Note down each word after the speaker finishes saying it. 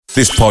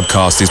This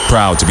podcast is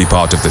proud to be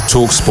part of the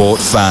TalkSport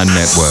Fan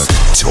Network.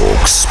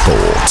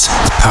 TalkSport.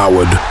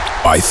 Powered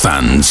by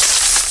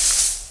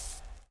fans.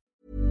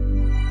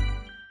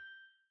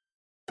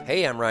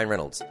 Hey, I'm Ryan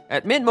Reynolds.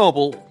 At Mint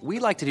Mobile, we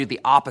like to do the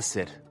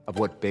opposite of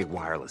what Big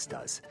Wireless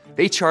does.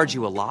 They charge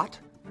you a lot,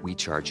 we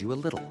charge you a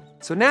little.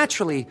 So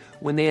naturally,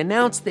 when they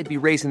announced they'd be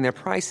raising their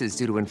prices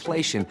due to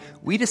inflation,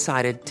 we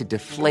decided to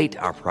deflate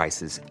our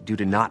prices due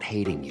to not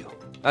hating you.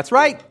 That's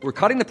right. We're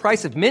cutting the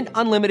price of Mint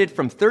Unlimited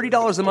from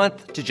 $30 a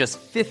month to just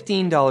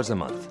 $15 a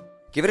month.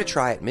 Give it a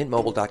try at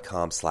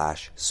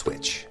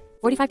mintmobile.com/switch.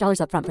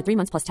 $45 up front for 3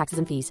 months plus taxes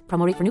and fees.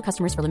 Promo rate for new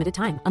customers for limited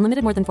time.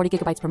 Unlimited more than 40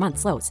 gigabytes per month.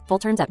 Slows full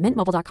terms at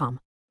mintmobile.com.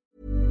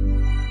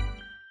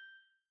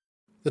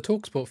 The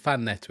TalkSport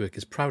Fan Network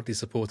is proudly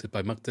supported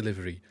by Muck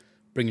Delivery,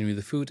 bringing you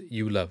the food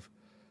you love.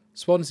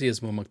 Swansea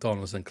has more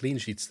McDonald's than clean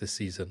sheets this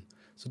season,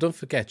 so don't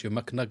forget your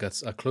Muck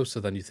Nuggets are closer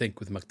than you think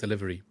with Muck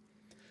Delivery.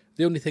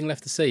 The only thing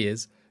left to say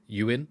is,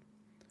 you in?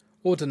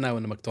 Order now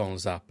in the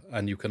McDonald's app,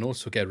 and you can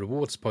also get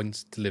rewards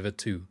points delivered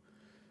too.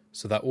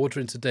 So that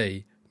ordering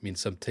today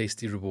means some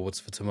tasty rewards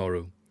for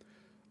tomorrow.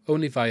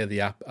 Only via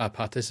the app at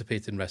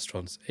participating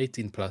restaurants.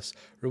 18 plus,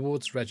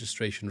 rewards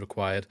registration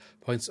required,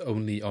 points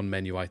only on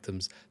menu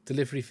items,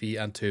 delivery fee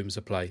and terms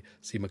apply.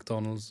 See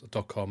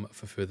mcdonalds.com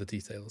for further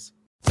details.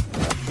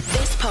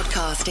 This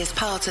podcast is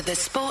part of the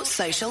Sports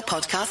Social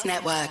Podcast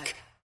Network.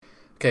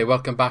 Okay,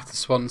 welcome back to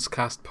Swans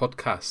Cast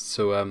Podcast.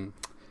 So,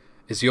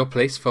 is your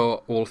place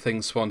for all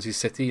things Swansea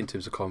City in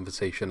terms of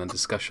conversation and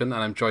discussion,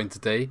 and I'm joined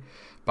today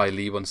by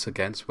Lee once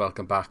again. So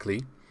welcome back,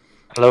 Lee.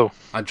 Hello.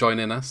 And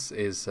joining us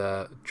is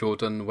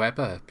Jordan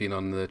Webber, been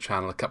on the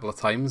channel a couple of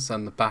times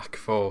and back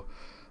for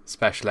a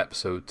special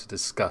episode to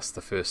discuss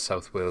the first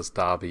South Wales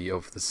derby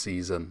of the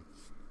season.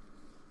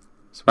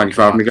 So thank you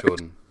for having me,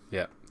 Jordan.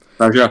 Yeah.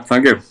 Pleasure,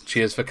 thank you.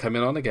 Cheers for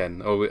coming on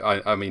again.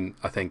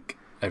 I think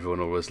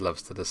everyone always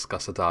loves to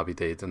discuss a derby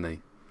day, don't they?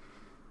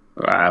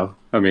 Well,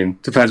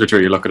 depends which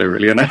way you look at it,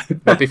 really, innit?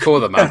 But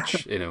before the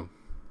match, you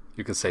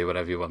can say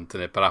whatever you want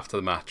in it. But after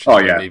the match,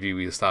 maybe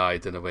we'll start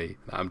hiding away.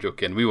 Nah, I'm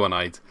joking. We won't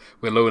hide.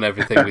 We'll own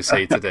everything we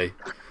say today.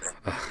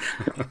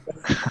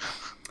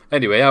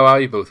 Anyway, how are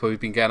you both? What have you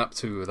been getting up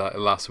to that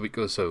last week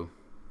or so?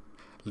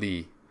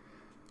 Lee,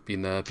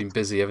 been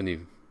busy, haven't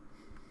you?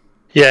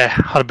 Yeah,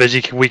 had a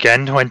busy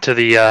weekend. Went to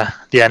the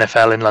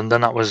NFL in London.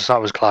 That was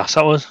class.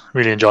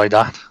 Really enjoyed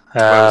that.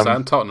 Where was that?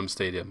 In Tottenham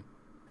Stadium?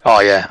 Oh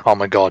yeah. Oh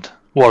my God,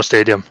 what a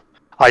stadium!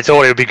 I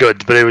thought it would be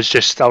good, but it was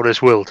just out of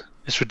this world.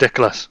 It's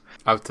ridiculous.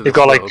 Out of this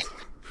world.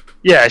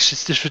 Yeah,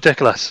 it's just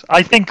ridiculous.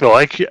 I think though,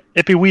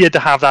 it'd be weird to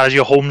have that as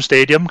your home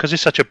stadium because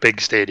it's such a big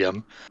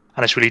stadium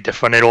and it's really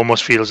different. It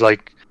almost feels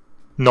like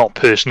not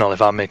personal, if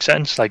that makes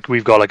sense. Like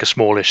we've got like a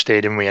smallish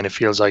stadium and it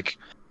feels like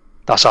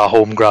that's our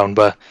home ground.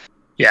 But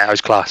yeah, it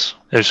was class.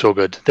 It was so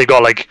good. They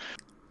got like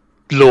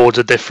loads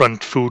of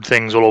different food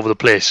things all over the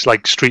place,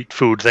 like street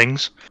food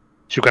things.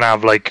 So you can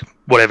have like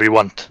whatever you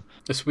want.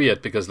 It's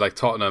weird because like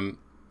Tottenham,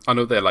 I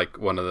know they're like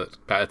one of the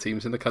better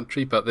teams in the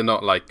country, but they're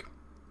not like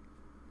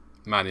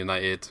Man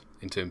United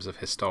in terms of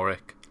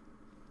historic,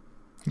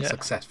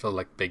 successful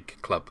like big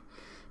club.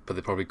 But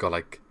they probably got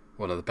like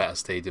one of the better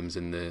stadiums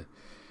in the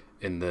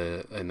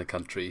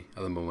country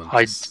at the moment.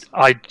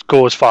 I'd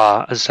go as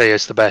far as say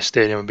it's the best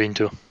stadium I've been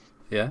to.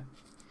 Yeah.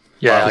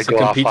 Yeah, I go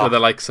compete with the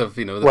likes of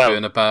the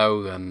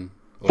Bernabeu and.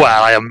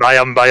 Well, I am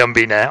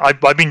been there. I've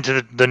been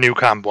to the new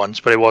camp once,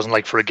 but it wasn't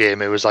like for a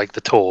game. It was like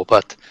the tour.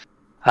 But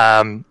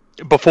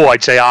before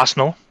I'd say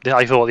Arsenal.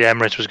 I thought the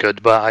Emirates was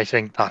good, but I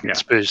think that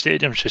Spurs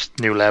Stadium's just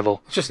new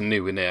level. It's just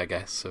new in there, I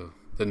guess. So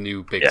the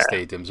new big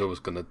stadiums are always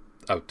going to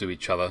outdo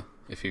each other.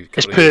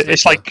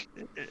 It's like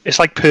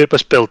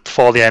purpose built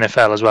for the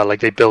NFL as well.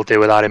 Like they built it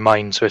with that in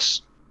mind. So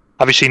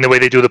have you seen the way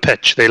they do the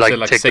pitch? They like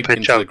take the pitch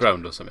into out the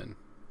ground or something.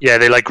 Yeah,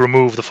 they like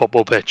remove the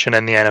football pitch and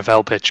then the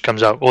NFL pitch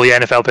comes out. Or the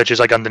NFL pitch is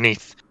like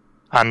underneath,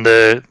 and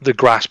the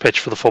grass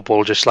pitch for the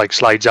football just like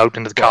slides out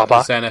into the car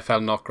park. Is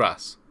NFL not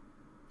grass?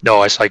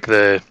 No, it's like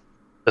the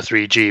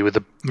 3G with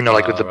the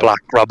with the black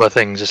rubber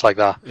things. It's like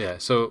that. Yeah.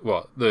 So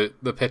what the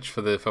pitch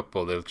for the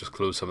football? They'll just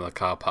close some of the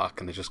car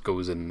park and it just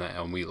goes in there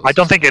on wheels. I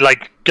don't think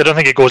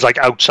it goes like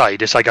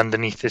outside. It's like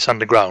underneath. It's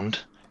underground.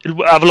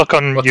 Have a look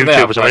on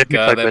YouTube or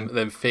something.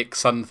 Them fake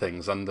sun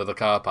things under the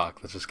car park.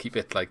 Let's just keep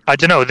it like. I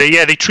don't know.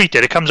 They treat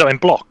it. It comes out in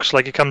blocks.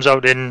 Like it comes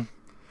out in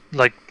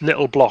like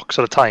little blocks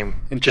at a time.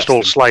 It just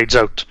all slides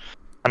out,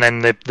 and then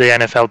the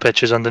NFL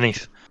pitch is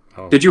underneath.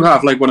 Oh. Did you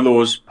have like one of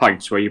those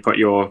pints where you put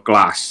your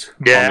glass?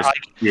 Yeah.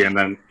 And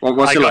then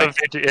what's it like?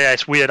 Yeah,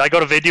 it's weird. I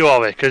got a video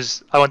of it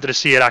because I wanted to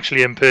see it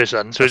actually in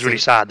person. So it was really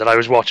sad that I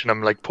was watching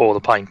them like pour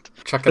the pint.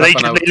 Check it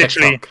out on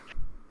TikTok.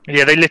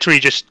 They literally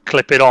just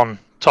clip it on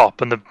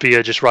top and the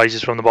beer just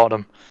rises from the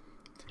bottom.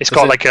 It's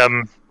got like a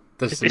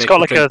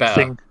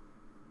thing.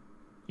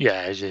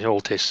 Yeah, it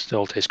all tastes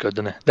good,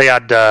 doesn't it? They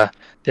had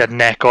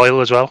neck oil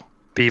as well.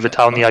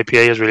 Beavertown, the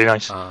IPA is really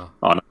nice. Oh,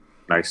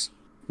 nice.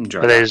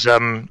 Enjoy. But there's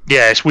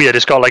it's weird.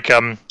 It's got like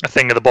a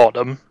thing at the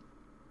bottom,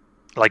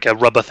 like a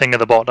rubber thing at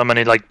the bottom, and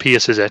it like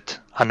pierces it,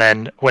 and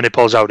then when it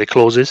pulls out, it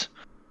closes.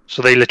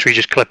 So they literally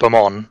just clip them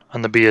on,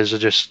 and the beers are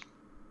just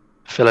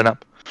filling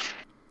up.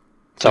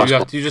 So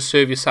do you just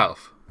serve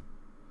yourself?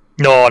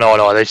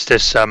 No. There's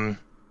this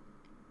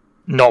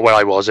not where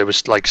I was. It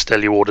was like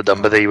still you ordered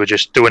them, but they were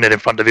just doing it in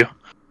front of you.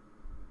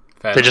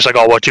 They're just like,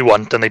 oh, what do you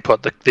want? And they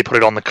put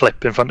it on the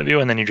clip in front of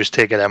you, and then you just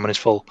take it in when it's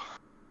full.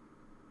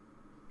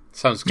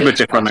 Sounds good. It's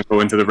a bit different than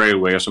going to the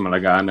railway or something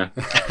like that, isn't it?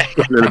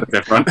 A little bit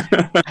different.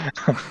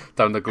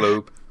 Down the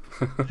globe.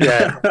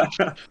 Yeah.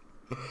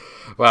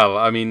 Well,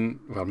 I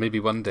mean, maybe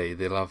one day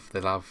they'll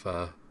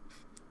have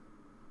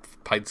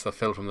pints that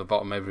fill from the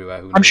bottom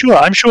everywhere. I'm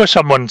sure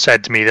someone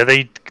said to me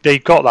that they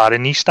got that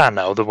in East Stand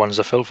now, the ones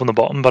that fill from the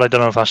bottom, but I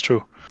don't know if that's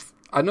true.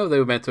 I know they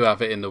were meant to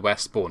have it in the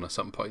Westbourne at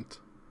some point,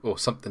 or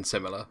something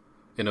similar,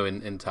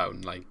 in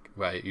town, like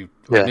where you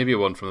maybe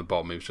one from the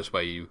bottom. It was just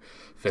where you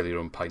fill your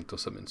own pint or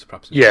something. So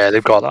perhaps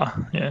they've got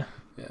that.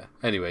 Yeah.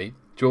 Anyway,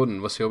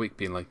 Jordan, what's your week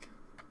been like?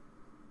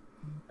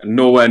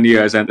 Nowhere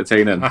near as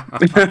entertaining.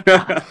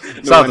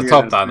 It's at the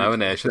top there now,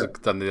 isn't it? I should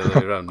have done the other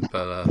way around,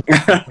 but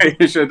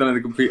you should have done it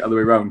the complete other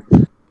way around.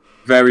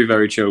 Very,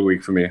 very chill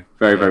week for me.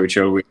 Very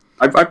chill week.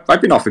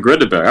 I've been off the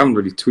grid a bit. I haven't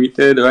really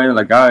tweeted or anything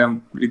like that. I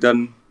haven't really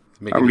done.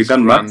 Making a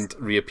grand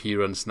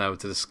reappearance now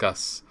to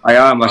discuss. I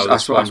am. How the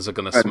Swans are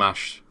going to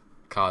smash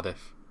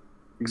Cardiff.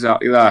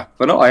 Exactly that.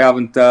 But no, I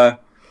haven't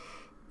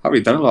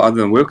really done a lot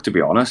other than work, to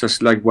be honest.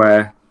 That's like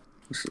where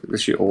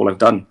this is all I've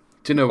done.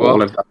 Do you know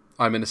what?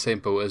 I'm in the same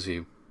boat as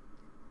you.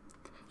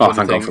 Oh,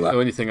 thank God for that. The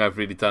only thing I've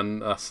really done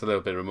that's a little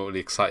bit remotely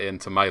exciting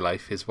to my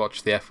life is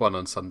watch the F1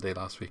 on Sunday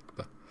last week.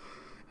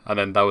 And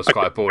then that was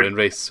quite a boring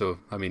race, so,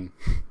 I mean...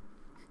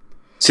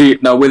 See,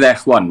 now with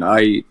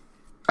F1,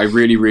 I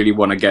really, really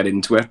want to get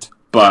into it,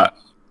 but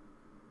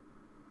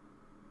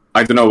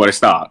I don't know where to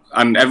start.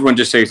 And everyone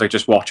just says, like,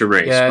 just watch a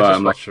race. Yeah, but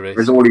just watch a race.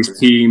 There's all these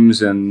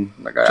teams and...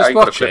 like, just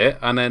watch it,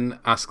 and then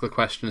ask the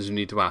questions you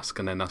need to ask,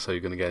 and then that's how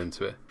you're going to get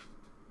into it.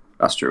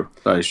 That's true.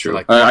 That is true. So,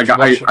 like,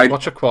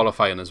 watch a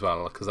qualifying as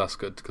well, because that's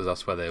good, because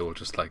that's where they're all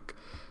just, like,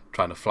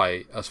 trying to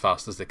fly as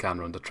fast as they can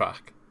around the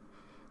track.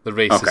 The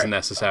race isn't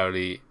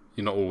necessarily...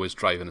 You're not always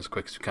driving as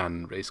quick as you can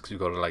in the race, because you've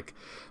got to, like,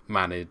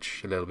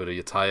 manage a little bit of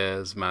your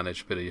tyres,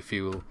 manage a bit of your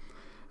fuel,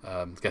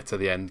 get to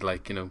the end,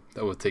 like,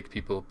 overtake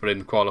people. But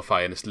in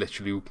qualifying, it's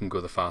literally who can go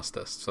the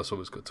fastest. So that's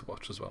always good to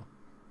watch as well.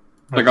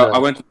 Like, I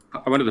went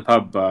to the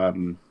pub,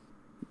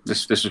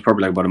 this was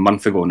probably like about a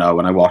month ago now,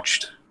 when I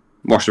watched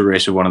a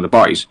race with one of the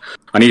boys,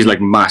 and he's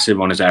like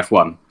massive on his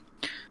F1,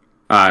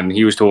 and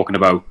he was talking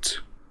about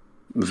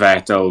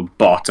Vettel,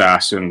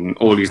 Bottas, and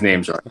all these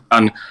names, right?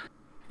 And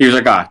he was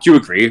like, do you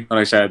agree? And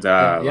I said,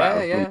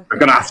 yeah. I'm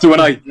gonna have to,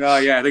 and I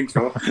think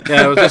so.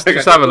 Yeah, well, just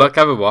have a look,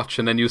 have a watch,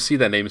 and then you'll see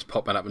their names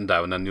popping up and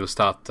down, and you'll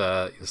start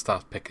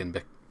picking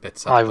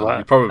bits up.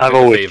 I've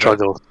always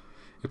struggled.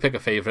 You pick a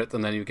favourite,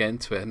 and then you get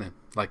into it, innit?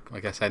 Like,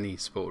 I guess any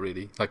sport,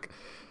 really. Like,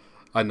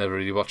 I never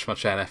really watched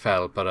much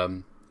NFL, but I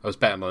was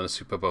betting on a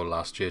Super Bowl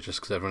last year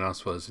just because everyone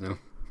else was, Oh,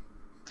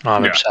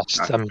 I'm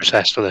obsessed. I'm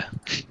obsessed with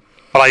it.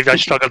 But I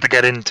struggled to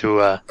get into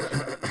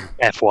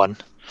F1.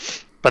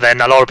 But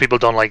then a lot of people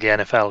don't like the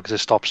NFL because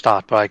it's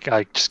stop-start, but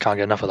I just can't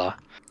get enough of that.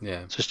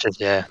 Yeah. So it's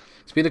just,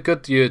 It's been a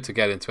good year to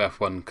get into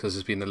F1 because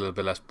it's been a little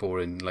bit less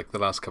boring. Like the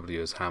last couple of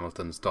years,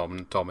 Hamilton's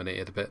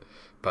dominated a bit,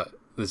 but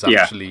there's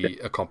actually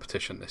a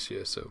competition this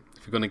year. So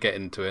if you're going to get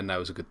into it, now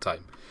is a good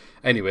time.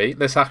 Anyway,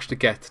 let's actually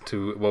get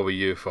to what we're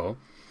here for.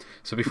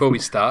 So before we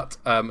start,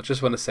 I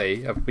just want to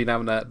say I've been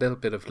having a little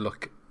bit of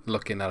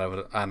looking at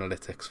our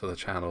analytics for the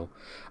channel.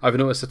 I've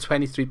noticed that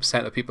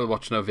 23% of people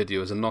watching our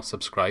videos are not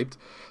subscribed.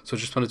 So I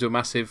just want to do a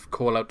massive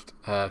call out,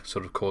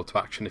 sort of call to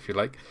action, if you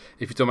like.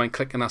 If you don't mind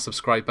clicking that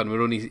subscribe button,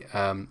 we're only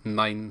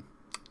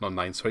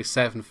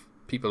 7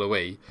 people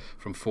away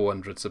from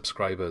 400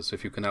 subscribers. So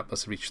if you can help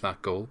us reach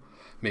that goal,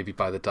 maybe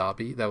by the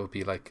derby, that would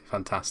be like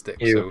fantastic.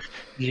 You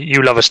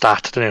love a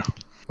stat, don't you?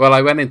 Well,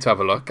 I went in to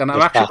have a look, and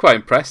I'm actually quite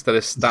impressed that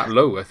it's that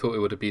low. I thought it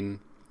would have been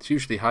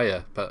hugely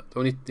higher, but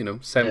only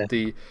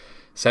 70%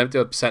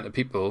 of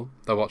people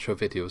that watch our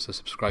videos are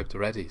subscribed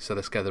already. So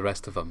let's get the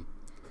rest of them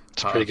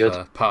part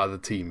of the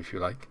team, if you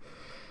like.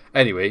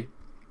 Anyway,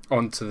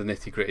 on to the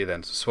nitty gritty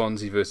then. So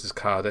Swansea versus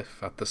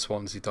Cardiff at the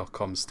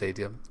Swansea.com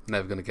stadium.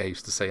 Never going to get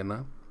used to saying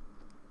that.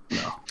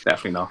 No,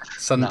 definitely not.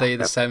 Sunday,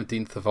 the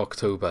 17th of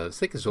October. I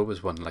think there's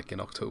always one like in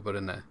October,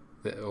 isn't there?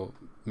 Or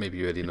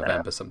maybe early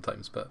November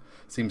sometimes, but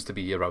it seems to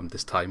be around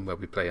this time where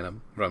we're playing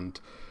them, around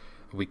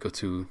a week or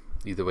two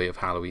either way of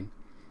Halloween.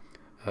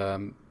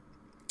 Home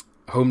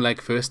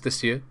leg first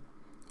this year.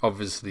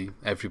 Obviously,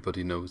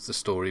 everybody knows the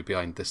story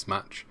behind this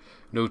match.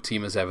 No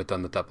team has ever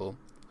done the double.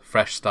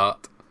 Fresh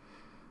start.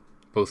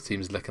 Both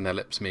teams licking their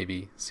lips,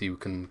 maybe see who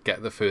can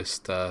get the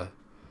first sort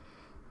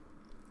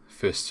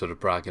of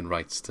bragging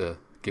rights to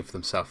give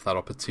themselves that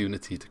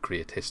opportunity to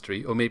create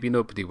history. Or maybe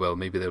nobody will.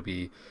 Maybe there'll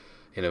be,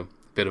 a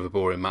bit of a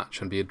boring match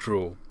and be a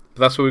draw.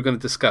 But that's what we're going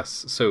to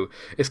discuss. So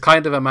it's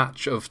kind of a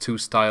match of two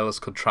styles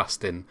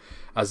contrasting,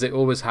 as it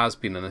always has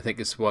been, and I think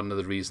it's one of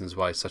the reasons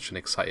why it's such an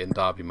exciting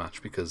derby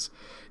match, because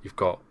you've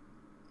got,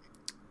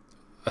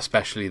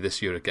 especially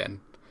this year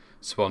again,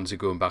 Swansea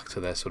going back to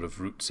their sort of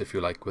roots, if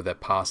you like, with their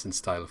passing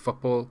style of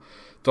football.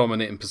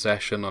 Dominating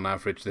possession. On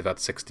average, they've had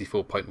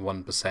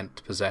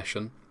 64.1%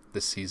 possession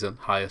this season,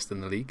 highest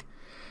in the league.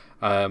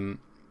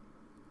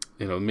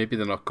 Maybe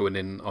they're not going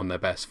in on their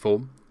best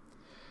form.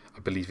 I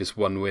believe it's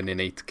 1 win in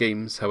 8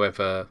 games.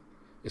 However,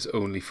 it's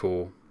only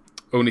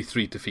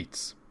 3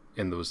 defeats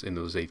in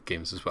those 8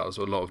 games as well.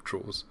 So a lot of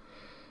draws.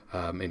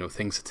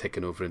 Things are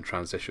taken over in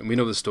transition. We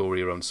know the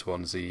story around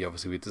Swansea.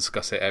 Obviously, we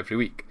discuss it every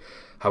week.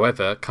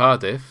 However,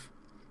 Cardiff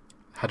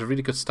had a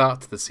really good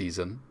start to the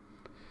season,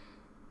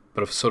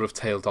 but have sort of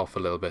tailed off a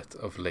little bit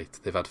of late.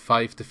 They've had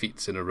 5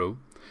 defeats in a row.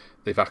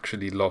 They've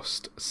actually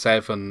lost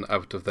 7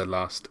 out of their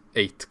last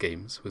 8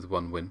 games with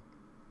 1 win.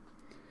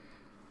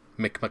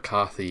 Mick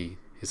McCarthy,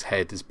 his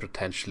head is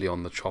potentially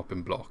on the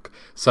chopping block.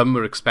 Some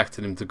were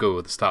expecting him to go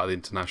at the start of the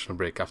international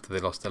break after they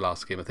lost their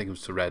last game. I think it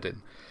was to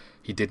Reading.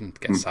 He didn't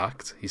get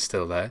sacked. He's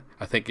still there.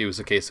 I think it was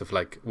a case of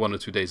like 1 or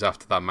 2 days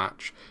after that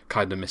match,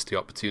 kind of missed the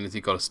opportunity.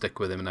 Got to stick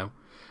with him now.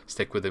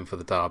 Stick with him for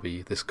the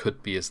derby. This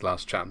could be his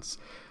last chance.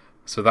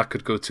 So that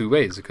could go 2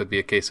 ways. It could be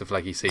a case of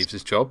like he saves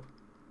his job,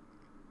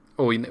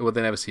 or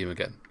they never see him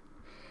again.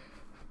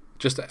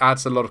 Just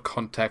adds a lot of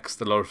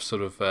context, a lot of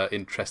sort of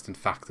interesting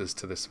factors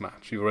to this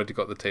match. You've already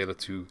got the tale of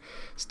 2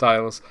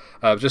 styles.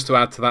 Just to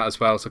add to that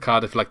as well, so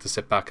Cardiff like to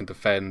sit back and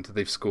defend.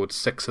 They've scored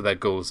 6 of their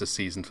goals this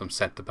season from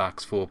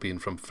centre-backs, 4 being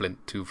from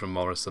Flint, 2 from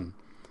Morrison.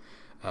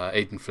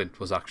 Aidan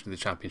Flint was actually the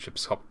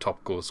Championship's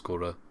top goal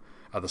scorer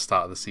at the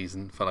start of the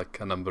season for like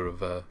a number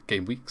of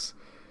game weeks.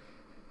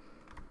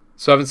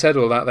 So having said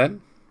all that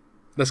then,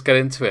 let's get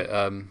into it.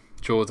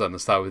 Jordan, I'll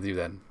start with you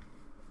then.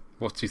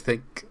 What do you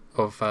think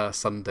of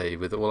Sunday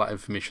with all that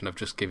information I've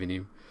just given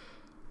you?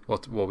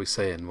 What are we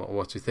saying?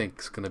 What do you think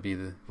is going to be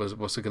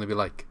what's it going to be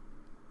like?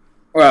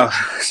 Well,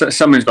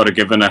 something's got to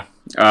give in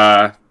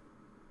it.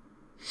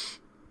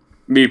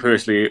 Me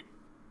personally,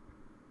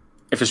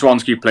 if the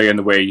Swans keep playing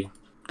the way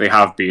they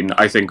have been,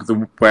 I think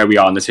where we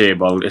are on the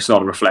table, it's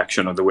not a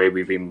reflection of the way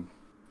we've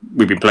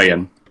been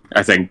playing.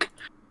 I think,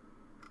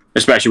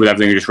 especially with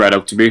everything you just read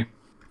out to me,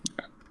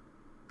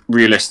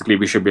 realistically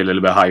we should be a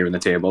little bit higher in the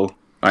table.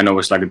 I know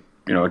it's like a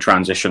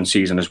transition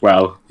season as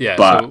well. Yeah,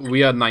 but so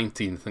we are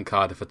 19th and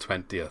Cardiff are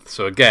 20th.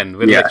 So again,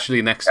 we're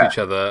literally next to each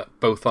other,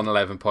 both on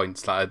 11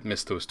 points. Like, I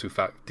missed those 2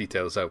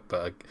 details out,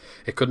 but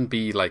it couldn't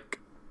be like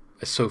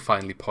it's so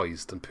finely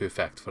poised and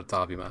perfect for a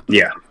derby match.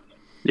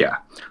 Yeah.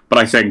 But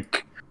I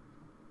think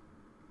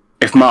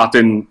if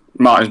Martin's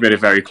made it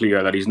very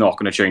clear that he's not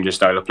going to change his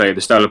style of play.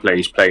 The style of play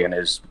he's playing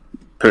is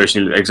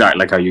personally exactly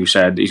like how you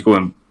said. He's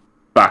going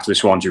back to the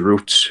Swansea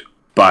roots.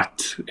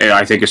 But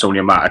I think it's only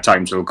a matter of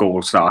time till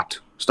goals start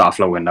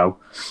flowing now,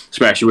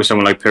 especially with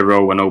someone like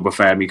Pirro and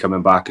Obafemi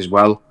coming back as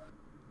well.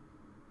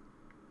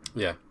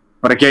 Yeah.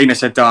 But again,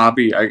 it's a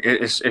derby.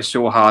 It's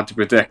so hard to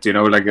predict.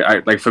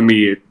 Like for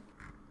me,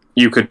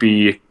 you could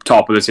be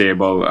top of the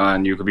table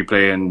and you could be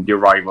playing your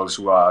rivals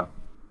who are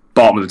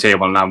bottom of the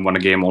table and haven't won a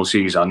game all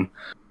season.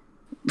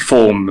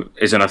 Form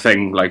isn't a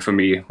thing. Like for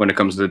me, when it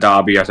comes to the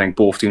derby, I think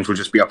both teams will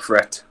just be up for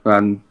it.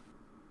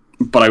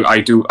 But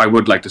I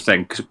would like to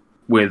think,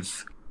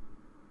 with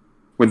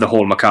the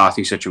whole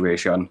McCarthy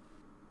situation,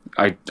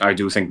 I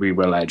do think we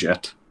will edge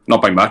it.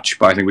 Not by much,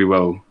 but I think we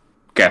will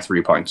get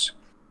 3 points.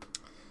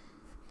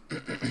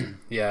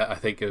 Yeah, I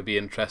think it would be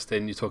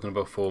interesting. You're talking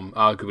about form.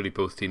 Arguably,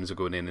 both teams are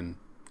going in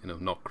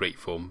not great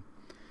form.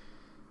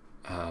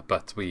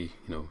 But we,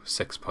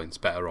 6 points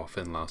better off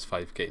in the last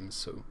 5 games.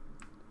 So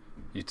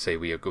you'd say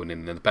we are going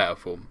in a better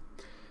form.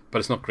 But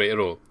it's not great at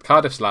all.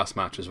 Cardiff's last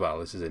match as well,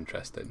 this is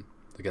interesting,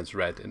 against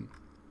Reading.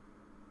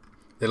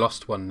 They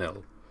lost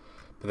 1-0,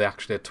 but they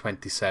actually had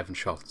 27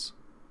 shots,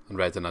 and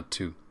Reading had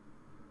 2.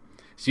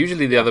 It's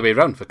usually the other way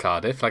around for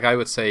Cardiff. Like, I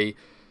would say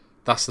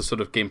that's the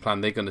sort of game plan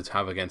they're going to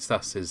have against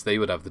us, is they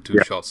would have the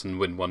 2 shots and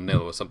win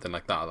 1-0 or something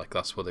like that. Like,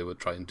 that's what they would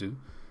try and do.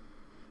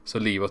 So,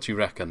 Lee, what do you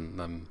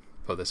reckon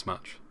for this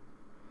match?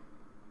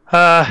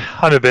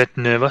 I'm a bit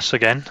nervous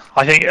again.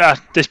 I think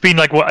it's been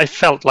like what I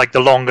felt like the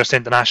longest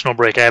international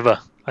break ever.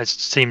 It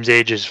seems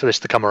ages for this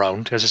to come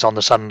around, because it's on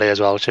the Sunday as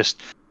well.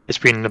 It's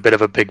been a bit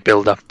of a big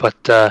build-up,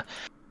 but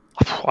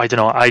I don't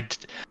know.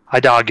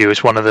 I'd argue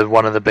it's one of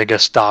the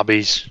biggest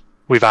derbies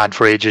we've had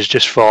for ages,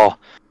 just for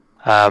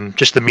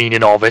just the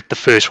meaning of it. The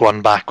first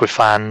one back with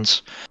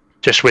fans,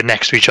 just we're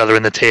next to each other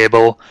in the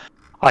table.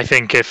 I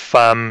think if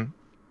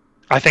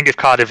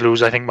Cardiff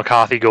lose, I think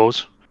McCarthy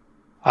goes.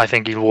 I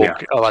think he'll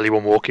walk. Yeah. Well, he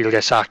won't walk. He'll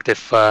get sacked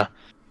if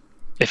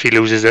he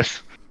loses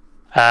this.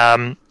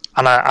 And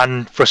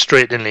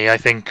frustratingly, I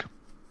think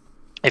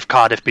if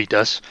Cardiff beat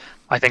us,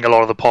 I think a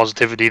lot of the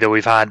positivity that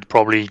we've had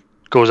probably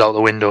goes out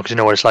the window, because you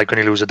know what it's like when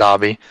you lose a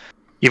derby.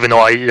 Even though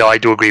I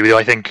do agree with you,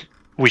 I think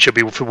we should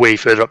be way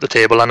further up the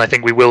table, and I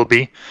think we will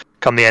be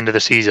come the end of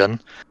the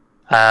season.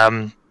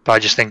 But I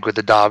just think with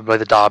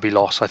the derby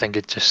loss, I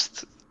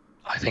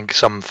think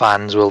some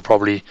fans will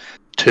probably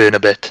turn a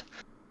bit.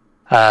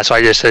 So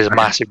I just say it's a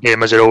massive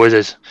game, as it always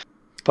is.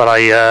 But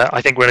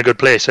I think we're in a good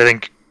place. I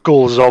think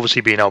goals has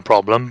obviously been our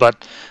problem,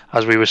 but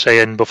as we were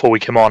saying before we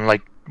came on,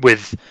 like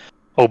with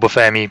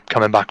Obafemi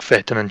coming back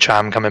fit and then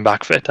Cham coming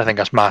back fit. I think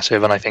that's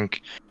massive, and I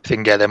think if they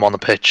can get them on the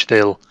pitch,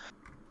 they'll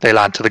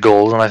add to the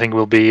goals, and I think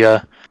we'll be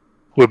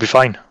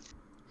fine.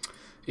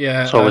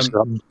 Yeah, so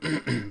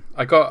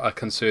I got a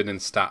concerning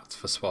stat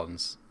for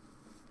Swans,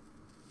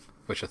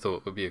 which I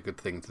thought would be a good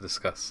thing to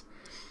discuss.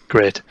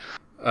 Great.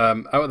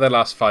 Out of their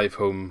last 5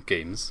 home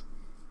games,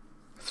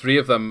 3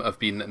 of them have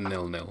been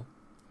 0-0.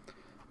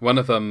 One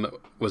of them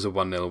was a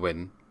 1-0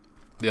 win.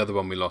 The other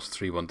one we lost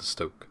 3-1 to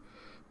Stoke.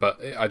 But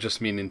I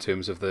just mean in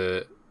terms of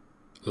the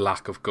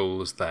lack of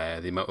goals there,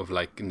 the amount of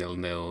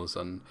 0-0s,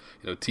 and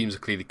teams are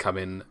clearly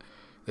coming,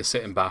 they're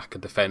sitting back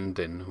and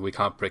defending. We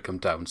can't break them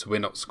down, so we're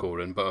not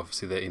scoring. But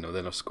obviously they're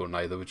not scoring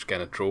either. We're just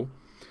getting a draw.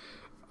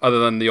 Other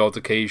than the odd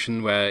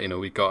occasion where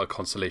we got a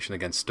consolation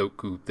against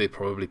Stoke, who they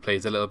probably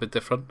played a little bit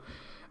different,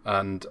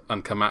 and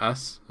come at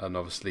us, and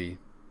obviously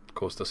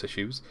caused us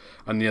issues.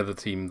 And the other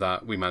team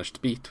that we managed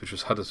to beat, which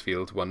was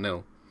Huddersfield,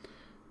 1-0.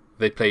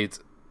 They played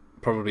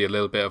probably a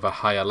little bit of a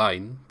higher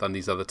line than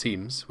these other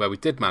teams, where we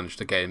did manage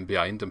to get in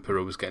behind, and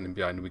Perot was getting in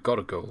behind, and we got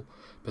a goal,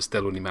 but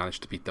still only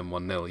managed to beat them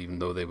 1-0, even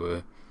though they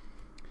were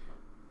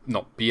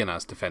not being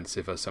as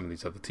defensive as some of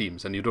these other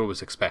teams. And you'd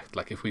always expect,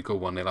 if we go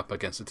 1-0 up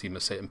against a team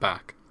that's sitting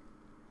back,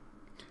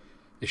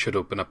 it should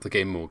open up the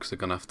game more, because they're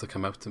going to have to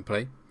come out and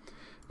play.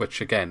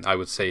 Which, again, I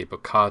would say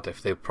about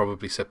Cardiff, they'll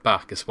probably sit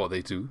back, is what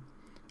they do,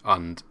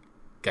 and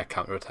get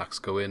counter-attacks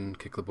going,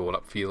 kick the ball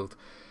upfield.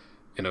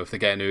 If they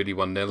get an early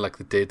 1-0 like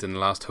they did in the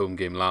last home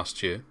game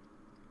last year,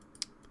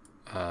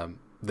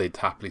 they'd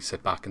happily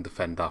sit back and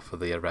defend that for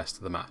the rest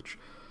of the match.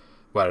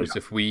 Whereas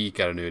if we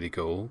get an early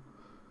goal,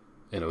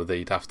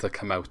 they'd have to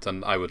come out,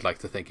 and I would like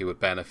to think it would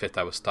benefit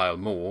our style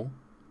more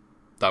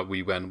that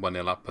we went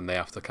 1-0 up and they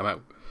have to come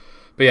out.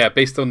 But yeah,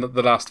 based on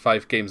the last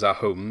 5 games at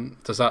home,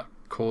 does that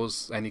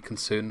cause any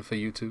concern for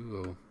you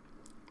two?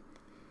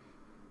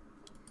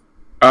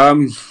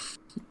 Or?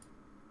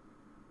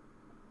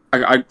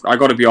 I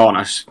got to be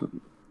honest,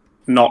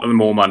 not at the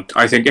moment.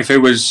 I think if it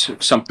was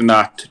something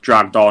that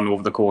dragged on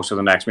over the course of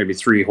the next maybe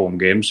 3 home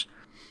games,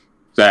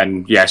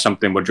 then yeah,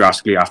 something would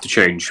drastically have to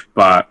change.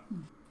 But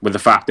with the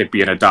fact it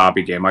being a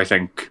derby game, I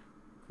think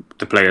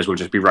the players will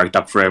just be right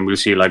up for it, and we'll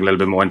see a little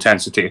bit more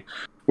intensity.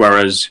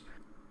 Whereas,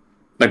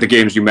 the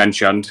games you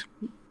mentioned,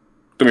 don't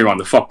get me wrong,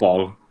 the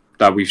football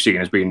that we've seen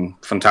has been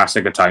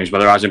fantastic at times, but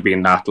there hasn't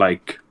been that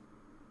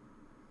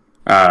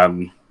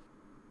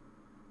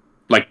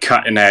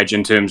cutting edge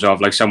in terms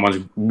of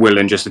someone's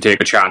willing just to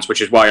take a chance,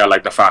 which is why I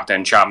like the fact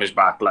that Cham is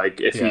back.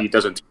 If he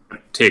doesn't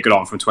take it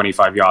on from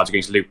 25 yards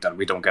against Luton,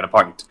 we don't get a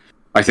point.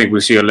 I think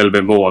we'll see a little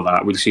bit more of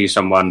that. We'll see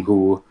someone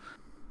who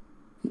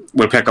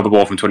will pick up a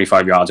ball from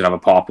 25 yards and have a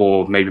pop,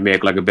 or maybe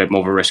make a bit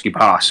more of a risky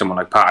pass, someone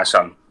like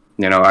Patterson.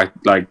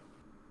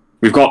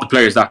 We've got the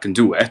players that can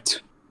do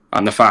it,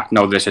 and the fact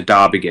now there's a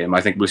derby game,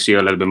 I think we'll see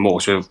a little bit more.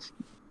 So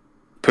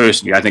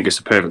personally, I think it's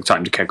the perfect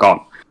time to kick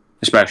on,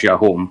 especially at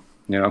home.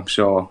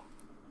 So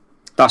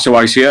that's how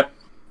I see it.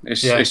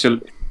 It's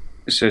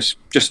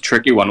just a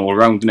tricky one all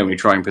around, when you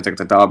try and predict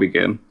the derby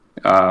game.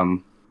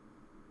 But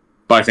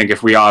I think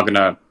if we are going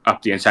to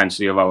up the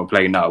intensity of our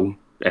play now,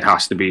 it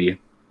has to be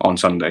on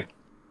Sunday.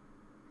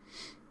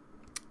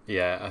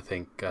 Yeah, I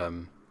think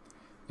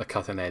the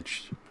cutting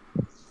edge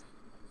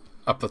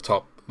up the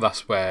top,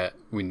 that's where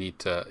we need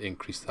to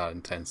increase that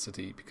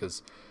intensity,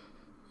 because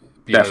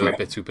being a little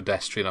bit too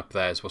pedestrian up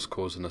there is what's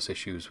causing us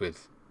issues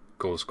with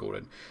goal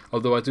scoring.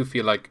 Although I do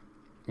feel like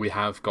we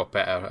have got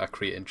better at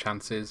creating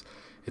chances.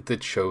 It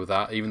did show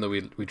that, even though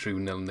we drew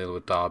 0-0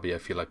 with Derby, I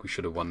feel like we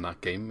should have won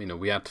that game.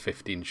 We had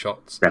 15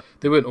 shots. Yeah.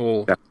 They weren't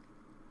all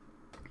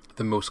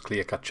the most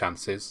clear-cut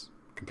chances.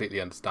 Completely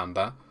understand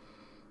that.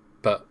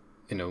 But,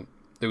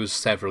 there was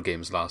several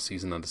games last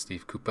season under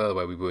Steve Cooper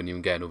where we weren't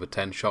even getting over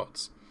 10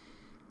 shots,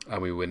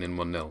 and we were winning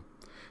 1-0.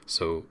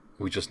 So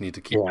we just need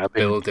to keep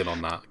building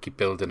on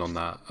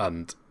that,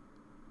 and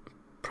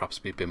perhaps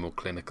be a bit more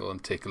clinical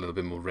and take a little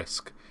bit more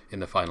risk in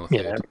the final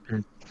third. Yeah,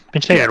 I've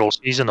been saying it all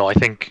season though. I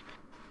think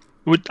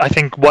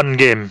one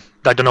game,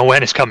 I don't know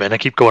when it's coming, I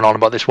keep going on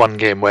about this one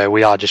game where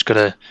we're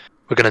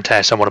gonna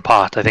tear someone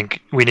apart. I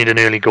think we need an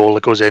early goal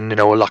that goes in,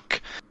 a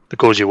luck that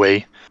goes your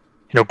way.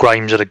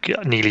 Grimes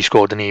had nearly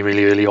scored, didn't he,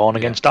 really early on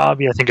against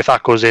Derby. I think if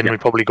that goes in, we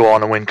probably go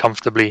on and win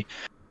comfortably.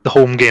 The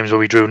home games where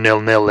we drew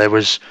 0-0, there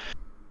was,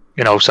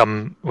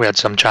 we had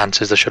some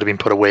chances that should have been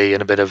put away,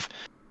 and a bit of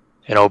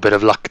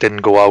luck didn't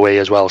go our way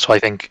as well. So I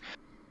think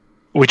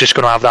we're just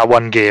going to have that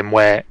one game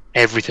where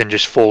everything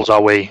just falls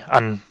our way,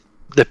 and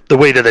the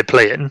way that they're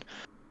playing,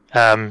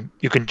 I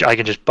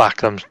can just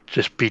back them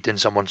just beating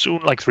someone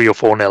soon, 3 or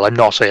 4-0. I'm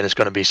not saying it's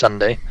going to be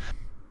Sunday.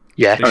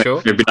 Yeah, you sure?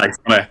 It'd be nice.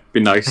 Be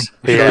nice.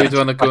 You sure you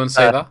don't want to go and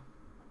say that?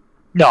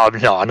 No,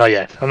 not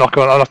yet. I'm not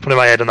putting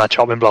my head on that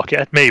chopping block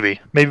yet. Maybe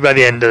by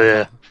the end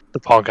of the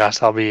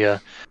podcast, I'll be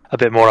a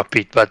bit more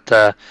upbeat. But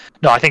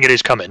no, I think it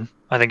is coming.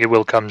 I think it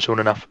will come soon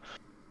enough.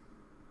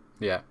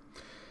 Yeah.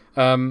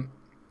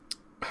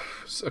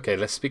 Okay,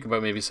 let's speak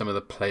about maybe some of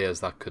the players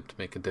that could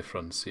make a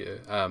difference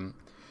here.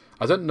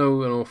 I don't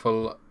know an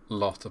awful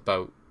lot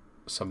about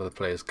some of the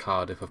players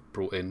Cardiff have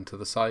brought into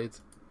the side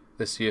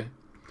this year,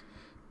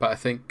 But I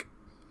think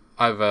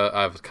I have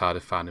a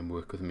Cardiff fan in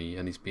work with me,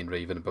 and he's been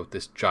raving about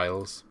this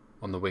Giles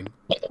on the wing.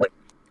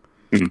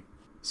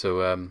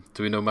 So,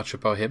 do we know much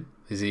about him?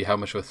 How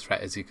much of a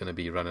threat is he going to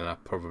be running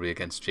up, probably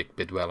against Jake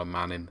Bidwell and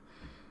Manning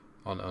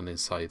on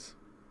his side?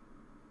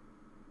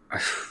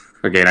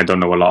 Again, I don't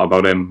know a lot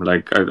about him.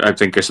 Like, I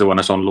think it's the one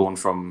that's on loan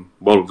from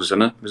Wolves,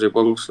 isn't it? Is it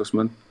Wolves this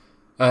month?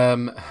 I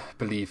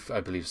believe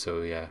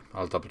so. Yeah,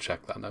 I'll double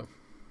check that now.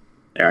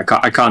 Yeah,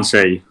 I can't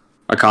say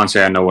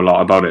I know a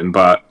lot about him,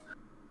 but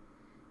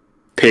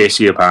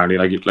pacey apparently,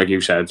 like you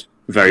said,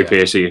 very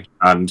pacey.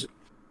 And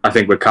I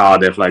think with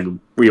Cardiff, like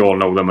we all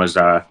know them as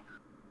a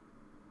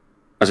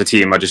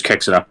team that just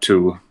kicks it up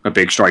to a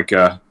big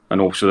striker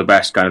and hopes for the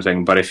best kind of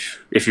thing. But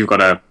if you've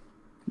got a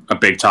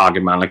big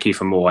target man like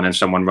Kiefer Moore and then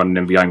someone running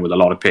in behind with a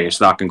lot of pace,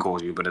 that can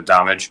cause you a bit of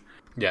damage.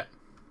 Yeah.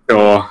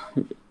 So,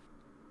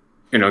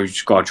 you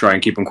just got to try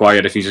and keep him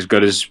quiet if he's as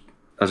good as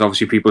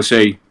obviously people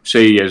say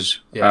he is.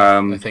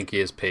 Yeah, I think he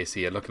is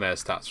pacey. Looking at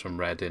his stats from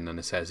Reading, and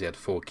it says he had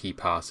 4 key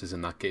passes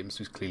in that game, so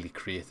he's clearly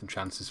creating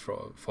chances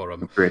for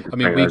him. I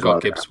mean, we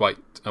got Gibbs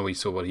White, and we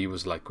saw what he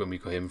was like when we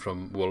got him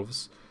from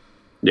Wolves.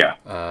 Yeah.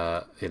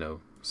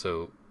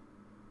 So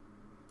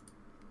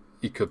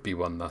he could be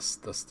one that's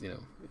there's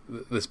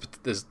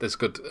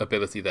good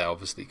ability there.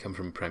 Obviously, come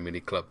from a Premier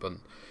League club, and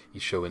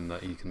he's showing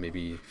that he can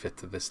maybe fit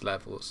to this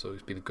level. So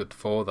he's been good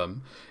for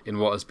them in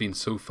what has been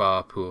so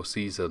far a poor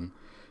season.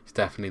 He's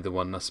definitely the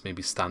one that's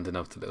maybe standing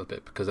out a little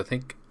bit, because I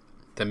think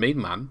their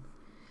main man,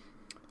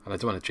 and I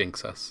don't want to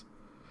jinx us,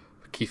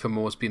 but Kiefer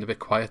Moore's been a bit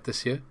quiet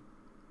this year.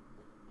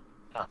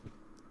 Cut.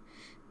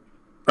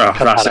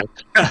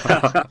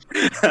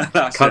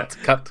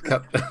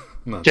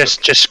 No,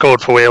 just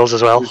scored for Wales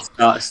as well.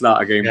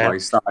 Start a game,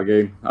 boys. Start a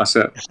game. That's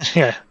it.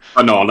 Yeah.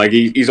 But no, like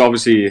he's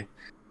obviously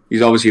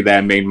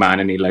their main man,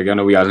 and I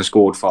know he hasn't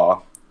scored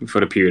for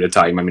a period of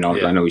time. I mean,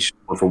 I know he's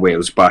scored for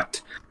Wales,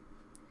 but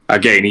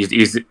again,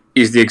 he's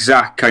the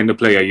exact kind of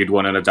player you'd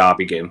want in a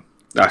derby game.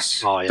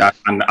 That's why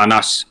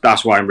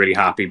I'm really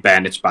happy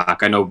Bennett's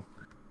back. I know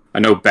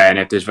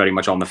Bennett is very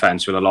much on the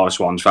fence with a lot of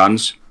Swans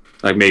fans.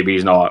 Like maybe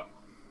he's not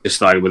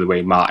decided with the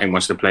way Martin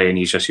wants to play, and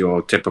he's just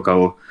your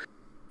typical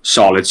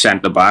solid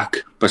centre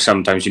back. But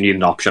sometimes you need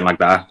an option like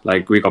that.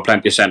 Like we got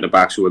plenty of centre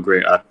backs who are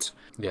great at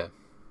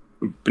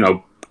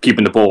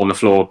keeping the ball on the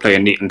floor,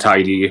 playing neat and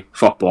tidy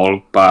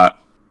football. But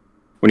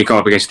when you come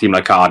up against a team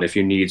like Cardiff,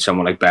 you need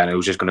someone like Ben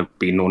who's just going to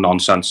be no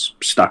nonsense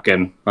stuck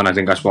in, and I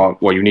think that's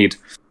what you need.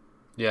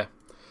 Yeah,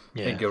 I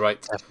think you're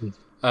right.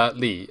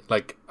 Lee,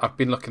 like I've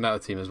been looking at the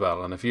team as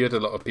well, and I've heard a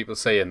lot of people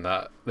saying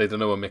that they don't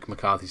know what Mick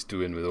McCarthy's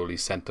doing with all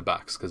these centre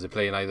backs, because they're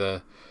playing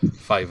either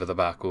 5 at the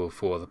back or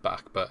 4 at the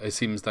back. But it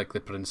seems like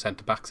they're putting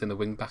centre backs in the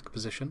wing back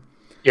position.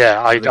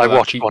 Yeah, I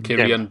watched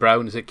Kieran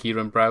Brown. Is it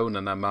Kieran Brown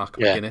and then Mark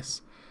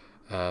McGuinness?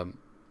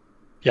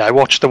 Yeah, I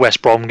watched the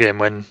West Brom game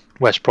when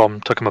West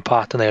Brom took them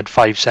apart, and they had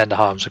 5 centre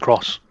halves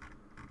across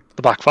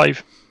the back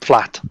 5.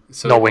 Flat,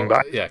 so, no wing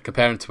back. Yeah,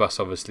 comparing to us,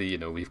 obviously,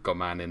 we've got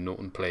Man in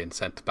Norton playing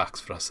centre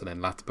backs for us, and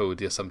then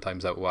Latbodia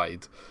sometimes out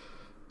wide.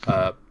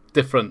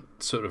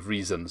 Different sort of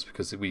reasons,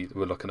 because we're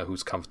looking at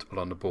who's comfortable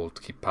on the ball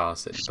to keep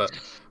passing. But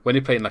when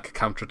you're playing like a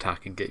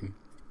counter-attacking game,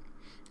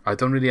 I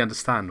don't really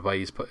understand why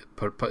he's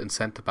putting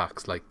centre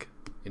backs. Like,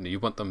 you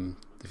want them,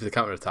 if they're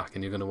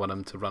counter-attacking, you're going to want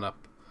them to run up.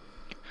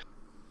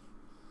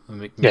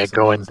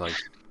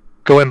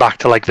 Going back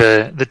to like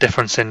the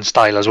difference in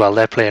style as well,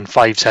 they're playing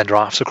 5 centre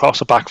halves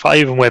across a back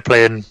 5, and we're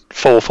playing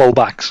 4 full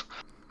backs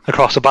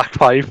across a back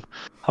 5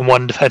 and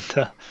 1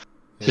 defender.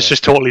 It's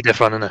just totally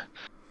different, isn't it?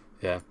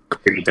 Yeah,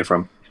 completely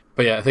different.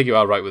 But yeah, I think you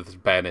are right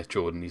with Bennett.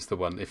 Jordan, he's the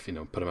one. If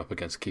put him up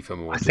against Kiefer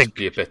Moore, just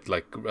be a bit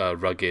like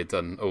rugged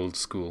and old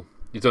school.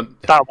 I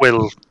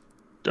was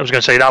going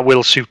to say that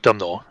will suit them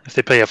though. If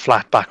they play a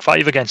flat back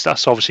 5 against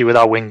us, obviously with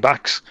our wing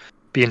backs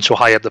being so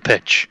high up the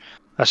pitch.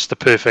 That's the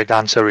perfect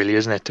answer, really,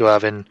 isn't it? To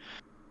having,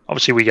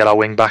 obviously, we get our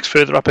wing backs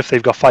further up. If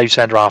they've got 5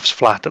 centre halves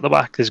flat at the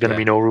back, there's going to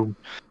be no room.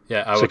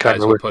 Yeah, our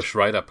guys will push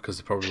right up because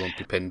they probably won't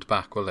be pinned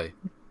back, will they?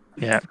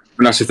 Yeah,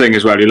 and that's the thing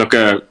as well. You look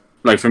at,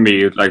 like for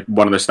me, like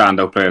one of the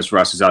standout players for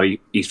us is Ali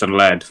Easton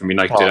Laird from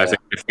United. I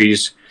think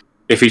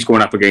if he's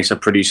going up against a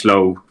pretty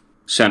slow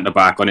centre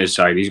back on his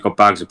side, he's got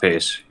bags of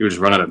pace. He'll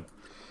just run at him.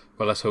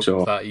 Well, let's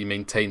hope that he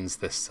maintains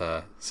this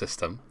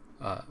system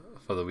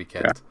for the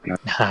weekend.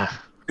 Yeah.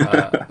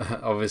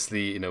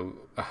 Obviously, I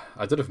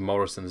don't know if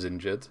Morrison's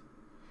injured,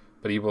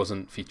 but he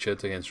wasn't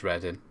featured against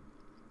Reading.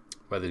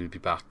 Whether he'll be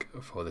back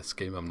for this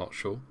game, I'm not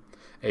sure.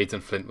 Aidan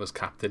Flint was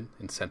captain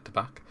in centre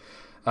back.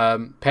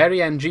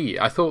 Perry NG,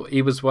 I thought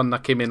he was one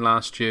that came in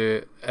last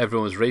year.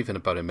 Everyone was raving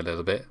about him a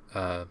little bit,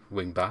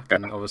 wing back,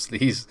 and obviously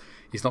he's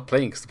not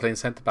playing because they're playing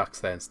centre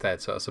backs there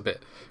instead. So that's a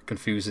bit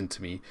confusing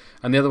to me.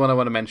 And the other one I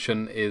want to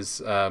mention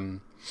is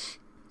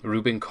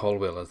Ruben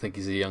Colwill. I think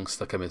he's a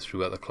youngster coming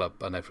through at the club,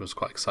 and everyone's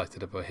quite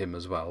excited about him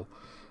as well.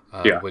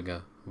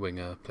 Winger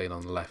playing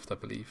on the left, I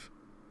believe.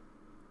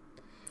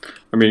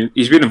 I mean,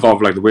 he's been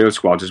involved like the Wales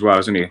squad as well,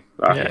 hasn't he?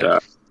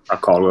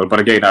 At Colwill. But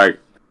again,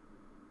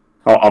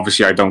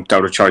 obviously I don't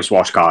doubt a choice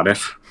watch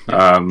Cardiff.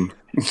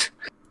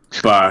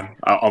 But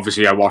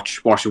obviously, I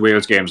watch the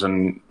Wales games,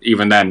 and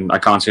even then, I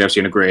can't say I've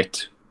seen a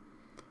great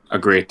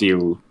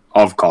deal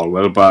of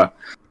Caldwell. But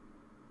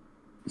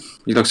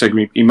he looks like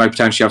he might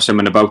potentially have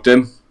something about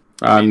him.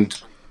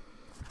 And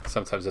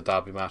sometimes a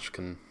derby match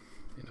can,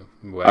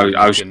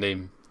 I was your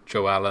name.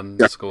 Joe Allen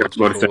Yeah, scored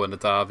before in the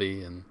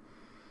derby, and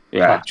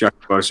just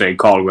about to say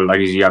Caldwell, like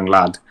he's a young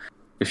lad.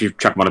 If you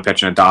chuck him on a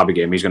pitch in a derby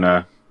game, he's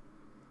gonna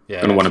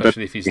want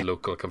especially if he's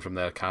local, come from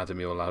their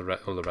academy, all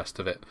the rest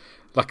of it.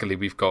 Luckily,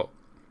 we've got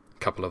a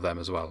couple of them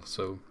as well.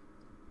 So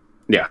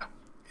yeah.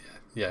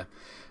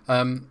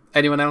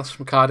 Anyone else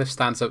from Cardiff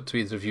stands out to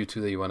either of you two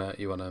that you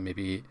wanna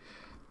maybe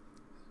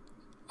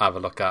have a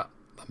look at?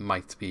 That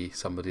might be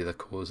somebody that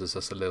causes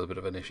us a little bit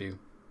of an issue.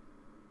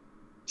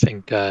 I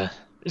think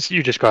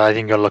you just got. I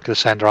think you got to look at the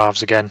centre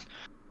halves again.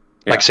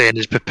 Like saying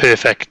is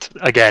perfect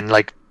again.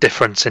 Like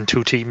difference in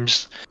two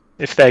teams.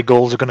 If their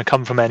goals are going to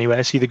come from anywhere,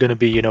 it's either going to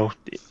be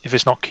if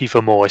it's not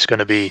Kiefer Moore, it's going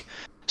to be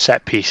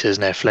set pieces,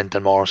 and Flint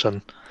and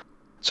Morrison.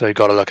 So you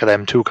got to look at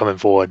them two coming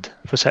forward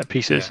for set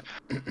pieces.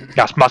 Yeah.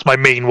 That's my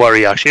main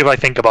worry actually. If I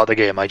think about the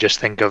game, I just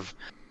think of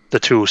the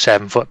two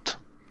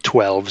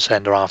 7'12"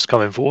 centre halves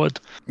coming forward.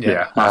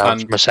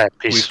 And from a set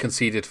piece. We've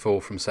conceded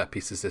 4 from set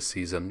pieces this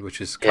season, which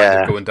is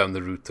kind of going down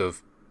the route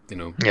of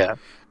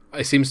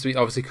It seems to be,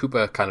 obviously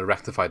Cooper kind of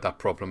rectified that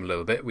problem a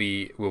little bit.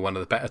 We were one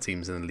of the better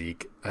teams in the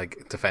league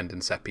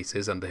defending set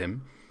pieces under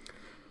him.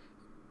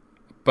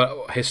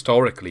 But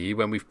historically,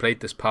 when we've played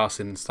this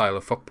passing style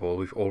of football,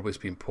 we've always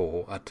been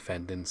poor at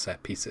defending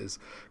set pieces.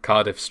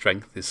 Cardiff's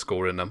strength is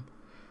scoring them.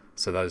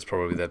 So that is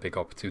probably their big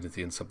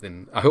opportunity and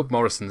something. I hope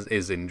Morrison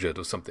is injured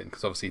or something,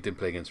 because obviously he didn't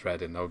play against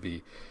Reading. That would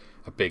be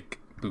a big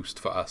boost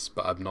for us,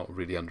 but I'm not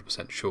really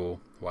 100% sure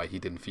why he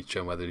didn't feature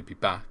and whether he'd be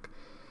back.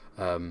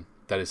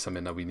 That is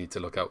something that we need to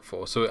look out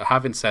for. So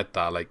having said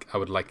that, I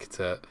would like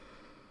to...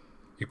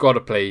 You've got to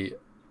play...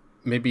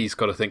 Maybe he's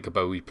got to think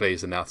about who he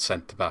plays in that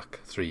centre-back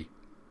 3.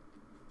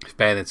 If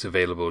Bennett's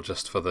available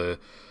just for the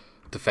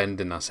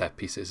defending our set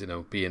pieces,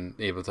 being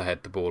able to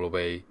head the ball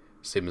away,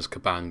 same as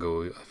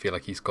Cabango, I feel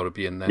like he's got to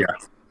be in there. Yeah.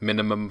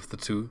 Minimum of the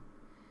 2.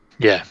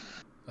 Yeah.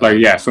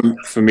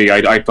 For me,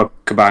 I'd put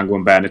Cabango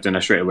and Bennett in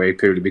there straight away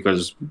purely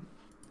because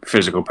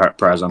physical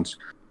presence.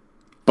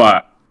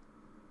 But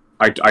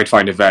I'd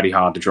find it very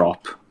hard to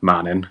drop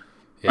Manning.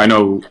 Yeah.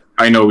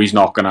 I know he's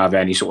not going to have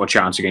any sort of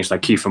chance against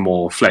like Kiefer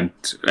Moore,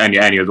 Flint,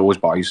 any of those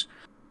boys.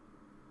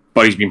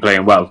 But he's been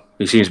playing well.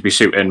 He seems to be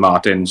suiting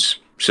Martin's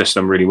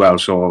system really well.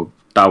 So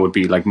that would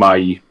be like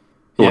my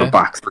sort of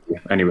back 3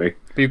 anyway.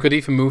 But you could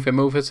even move him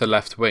over to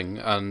left wing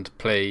and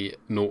play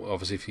Norton.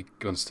 Obviously, if he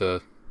wants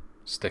to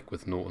stick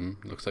with Norton,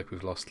 looks like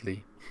we've lost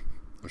Lee.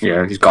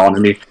 Sure he's gone,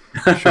 isn't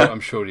he?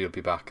 I'm sure he'll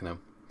be back now.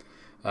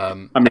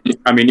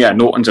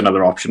 Norton's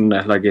another option.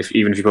 Like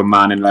even if you put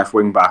Man in left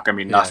wing back,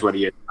 that's where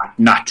he is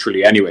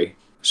naturally anyway.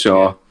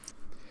 So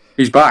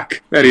he's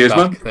back. There he is,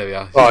 man. There we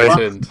are. He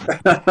returned.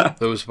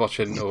 Those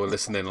watching or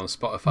listening on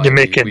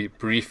Spotify, we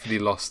briefly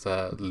lost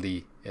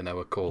Lee in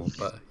our call,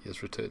 but he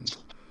has returned.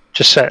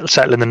 Just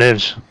settling the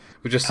nerves.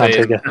 We're just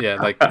saying,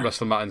 like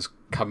Russell Martin's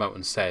come out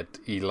and said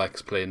he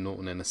likes playing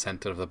Norton in the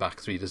centre of the back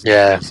 3, doesn't he?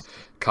 His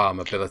calm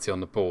ability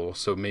on the ball,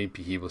 so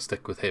maybe he will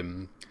stick with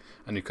him,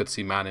 and you could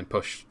see Manning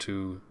push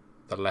to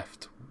the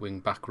left wing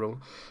back role.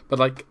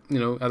 But at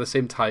the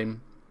same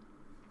time,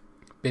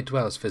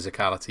 Bidwell's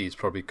physicality is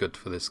probably good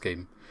for this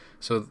game,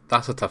 so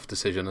that's a tough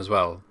decision as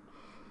well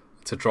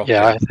to drop.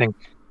 Yeah, him.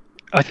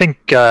 I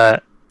think.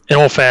 In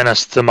all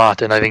fairness to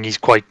Martin, I think he's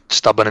quite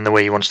stubborn in the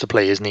way he wants to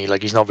play, isn't he?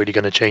 Like, he's not really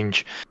going to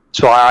change.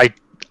 So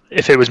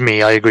if it was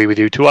me, I agree with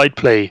you too. I'd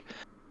play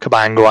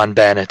Cabango and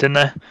Bennett in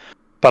there.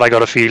 But I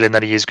got a feeling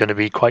that he is going to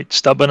be quite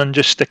stubborn and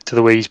just stick to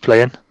the way he's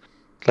playing.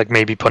 Like,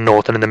 maybe put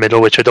Norton in the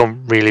middle, which I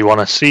don't really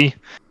want to see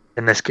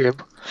in this game.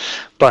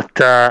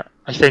 But I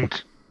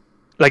think,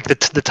 like, the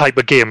type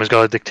of game has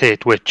got to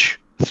dictate which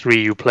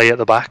 3 you play at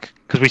the back.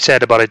 Because we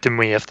said about it, didn't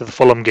we, after the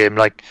Fulham game,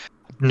 like,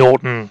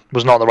 Norton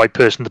was not the right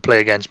person to play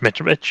against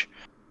Mitrovic.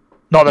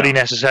 Not that he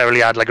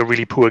necessarily had like a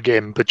really poor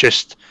game, but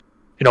just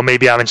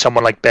maybe having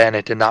someone like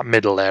Bennett in that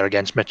middle there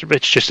against Mitrovic,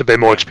 just a bit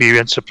more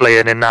experience of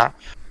playing in that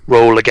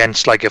role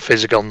against like a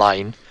physical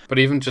 9. But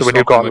even just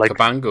so got like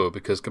Cabango,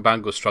 because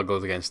Cabango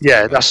struggled against.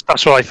 Yeah, that's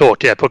what I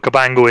thought. Yeah, put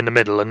Cabango in the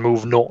middle and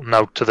move Norton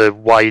out to the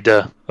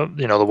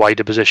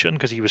wider position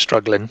because he was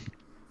struggling.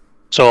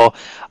 So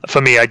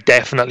for me, I'd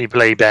definitely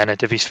play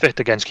Bennett if he's fit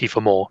against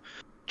Kiefer Moore,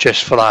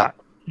 just for that.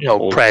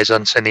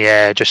 Presence in the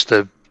air just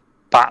to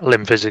battle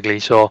him physically.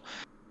 So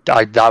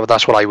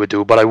that's what I would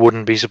do, but I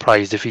wouldn't be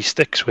surprised if he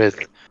sticks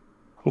with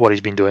what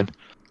he's been doing.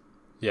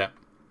 Yeah,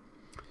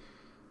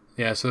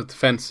 so the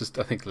defence is,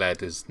 I think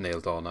Led is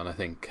nailed on, and I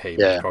think Hayes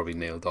is probably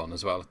nailed on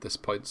as well at this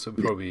point. So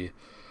we probably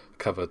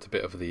covered a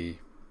bit of the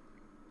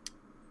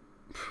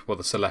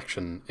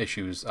selection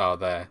issues are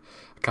there.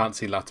 I can't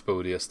see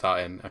Latbodia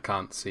starting. I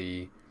can't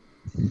see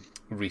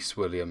Reece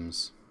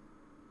Williams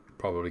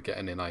probably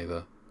getting in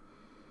either.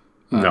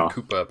 No.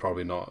 Cooper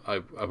probably not.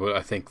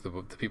 I think the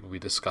people we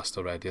discussed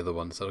already are the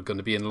ones that are going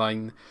to be in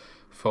line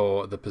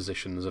for the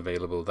positions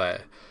available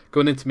there.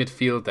 Going into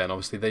midfield then,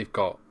 obviously they've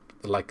got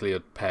the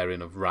likelihood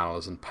pairing of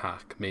Ralls and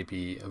Pack,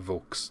 maybe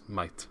Vokes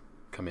might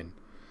come in.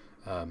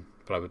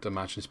 But I would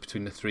imagine it's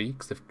between the three.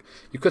 Cause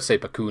you could say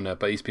Bakuna,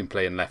 but he's been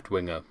playing left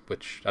winger,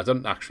 which I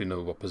don't actually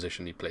know what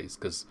position he plays,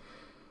 because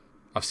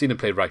I've seen him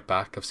play right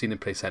back, I've seen him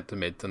play centre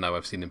mid, and now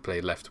I've seen him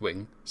play left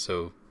wing.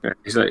 So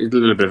he's a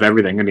little bit of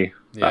everything, isn't he?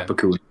 Yeah.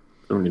 Bakuna.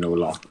 I don't really know a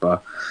lot,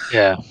 but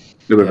yeah, a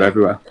little bit of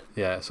everywhere.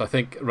 Yeah, so I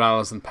think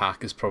Ralls and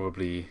Pack is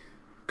probably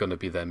going to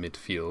be their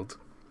midfield.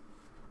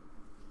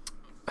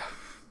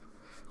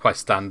 Quite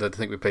standard. I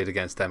think we played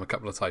against them a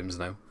couple of times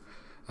now.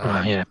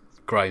 Yeah.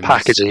 Grimes,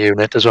 Pack is a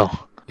unit as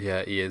well.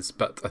 Yeah, he is.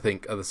 But I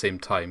think at the same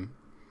time,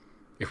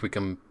 if we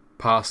can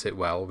pass it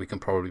well, we can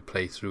probably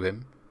play through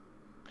him.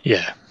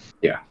 Yeah.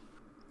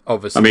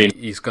 Obviously,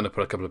 he's going to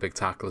put a couple of big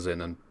tackles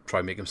in and try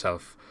and make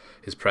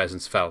his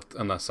presence felt,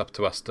 and that's up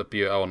to us to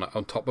be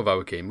on top of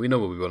our game. We know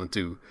what we want to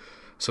do,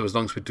 so as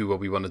long as we do what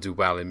we want to do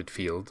well in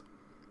midfield,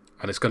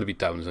 and it's going to be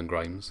Downs and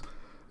Grimes,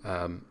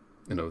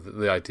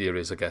 the idea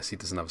is, I guess, he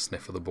doesn't have a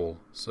sniff of the ball,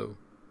 so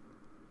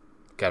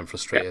get him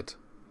frustrated.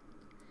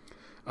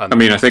 Yeah.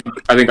 And I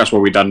think that's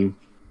what we done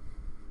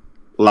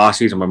last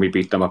season when we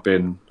beat them up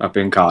in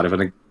Cardiff. I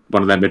think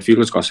one of their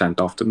midfielders got sent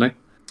off, didn't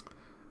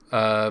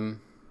they?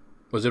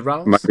 Was it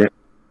Rouse?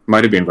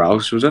 Might have been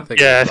Rouse, was it?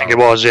 I think it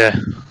was.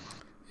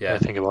 Yeah, I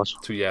think it was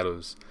 2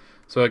 yellows.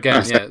 So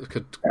again,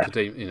 could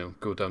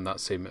go down that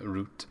same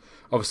route.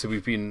 Obviously,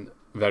 we've been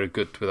very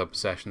good with our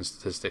possession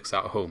statistics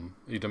at home.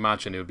 You'd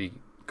imagine it would be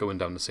going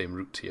down the same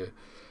route here,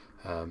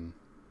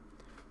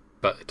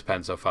 but it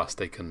depends how fast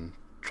they can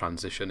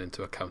transition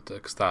into a counter,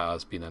 because that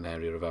has been an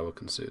area of our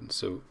concern.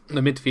 So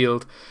the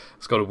midfield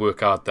has got to work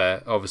hard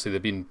there. Obviously,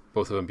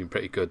 both of them been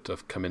pretty good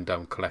of coming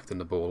down, collecting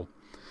the ball.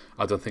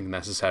 I don't think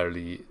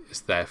necessarily it's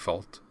their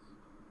fault,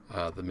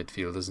 the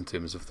midfielders, in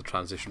terms of the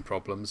transition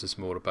problems. It's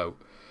more about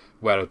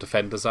where our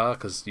defenders are,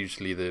 because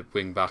usually the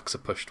wing backs are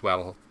pushed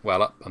well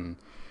up, and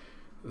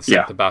the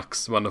centre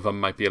backs, one of them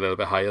might be a little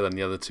bit higher than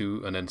the other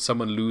two, and then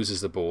someone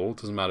loses the ball,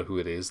 doesn't matter who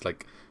it is,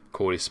 like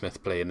Corey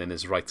Smith playing in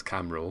his right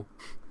cam role,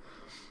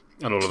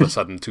 and all of a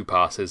sudden 2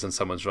 passes and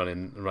someone's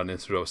running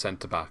through our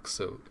centre backs.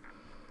 So,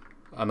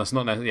 and that's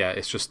not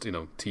it's just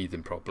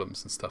teething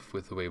problems and stuff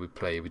with the way we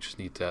play. We just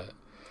need to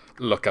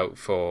look out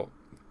for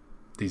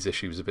these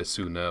issues a bit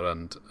sooner,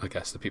 and I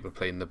guess the people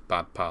playing the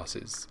bad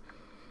passes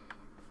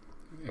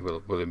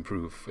will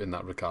improve in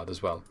that regard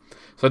as well.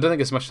 So I don't think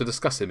there's much to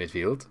discuss in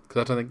midfield,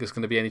 because I don't think there's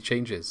going to be any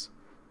changes.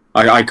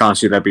 I can't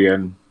see there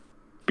being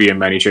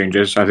many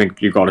changes. I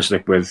think you got to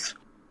stick with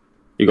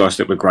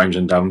Grimes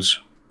and Downs.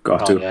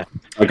 Yeah.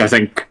 I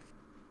think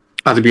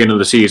at the beginning of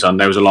the season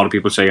there was a lot of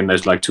people saying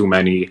there's like too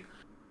many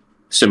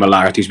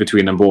similarities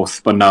between them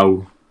both, but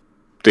now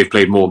they've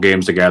played more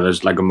games together.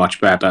 There's like a much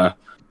better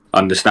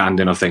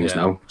understanding of things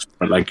now.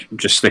 But like,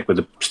 just stick with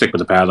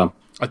the pair of them.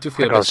 I do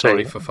feel a bit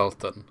sorry for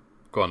Fulton.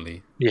 Go on,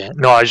 Lee. Yeah,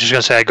 no, I was just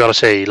going to say, I got to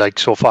say, like,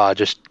 so far,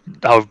 just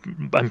how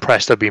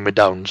impressed I've been with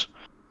Downs.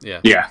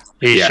 Yeah.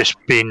 He's just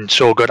been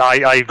so good.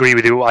 I agree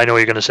with you. I know what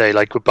you're going to say,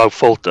 like, about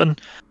Fulton.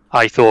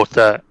 I thought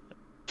that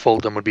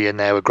Fulton would be in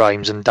there with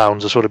Grimes, and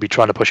Downs will sort of be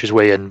trying to push his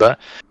way in. But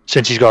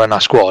since he's got in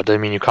that squad, I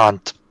mean, you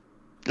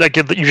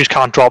just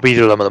can't drop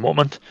either of them at the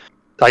moment.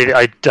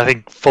 I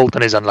think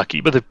Fulton is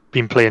unlucky, but they've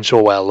been playing so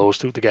well, those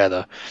two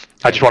together.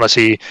 I just want to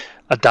see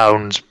a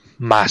Downs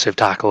massive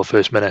tackle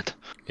first minute.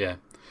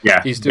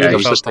 Yeah, he's doing the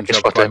Felton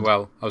job quite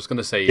well. I was going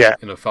to say,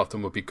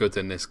 Felton would be good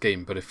in this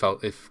game, but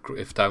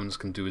if Downs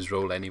can do his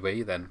role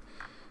anyway, then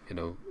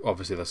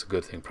obviously that's a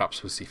good thing.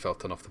 Perhaps we'll see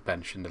Felton off the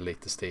bench in the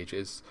later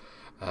stages.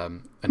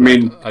 I'd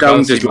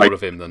Downs see is more like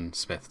of him than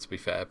Smith, to be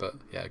fair. But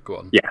yeah, go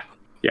on.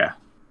 Yeah.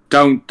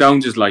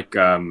 Downs is like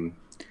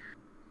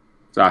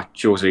that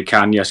Jose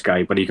Cañas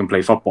guy, but he can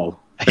play football.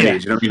 Yeah.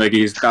 You know what I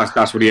mean? Like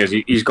that's what he is.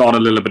 He's got a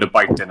little bit of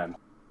bite in him.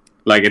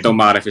 Like, it don't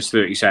matter if it's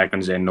 30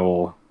 seconds in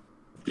or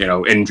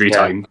injury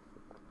time.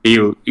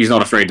 He's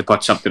not afraid to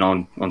put something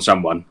on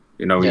someone.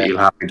 He'll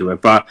happily do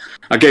it. But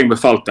again, with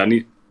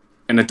Fulton,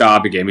 in a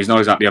derby game, he's not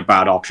exactly a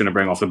bad option to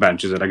bring off the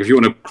bench, is it? Like, if you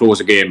want to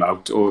close a game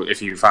out, or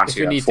if you fancy,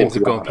 if you need him to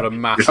go and put a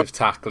massive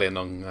tackle in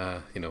on,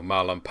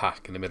 Marlon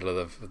Pack in the middle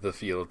of the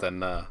field,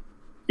 then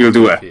he'll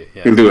do it.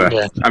 Yeah. He'll do it.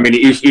 Yeah. I mean,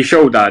 he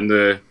showed that in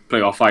the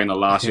playoff final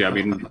last year. I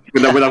mean,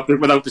 without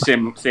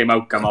the same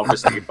outcome,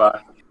 obviously,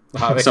 but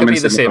it could be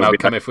the same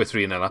outcome if we're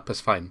 3-0 up.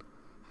 It's fine.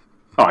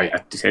 Oh yeah,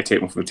 just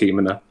take one from the team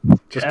and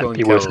just go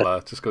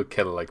and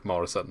kill like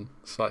Morrison.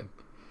 It's fine.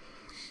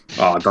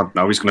 Oh, I don't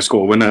know. He's going to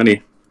score a winner, isn't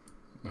he?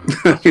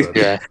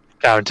 Yeah,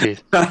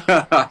 guaranteed.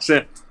 That's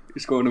it.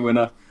 He's scoring a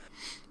winner.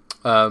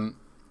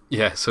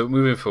 So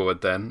moving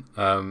forward then,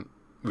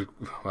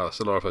 that's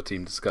a lot of our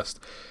team discussed.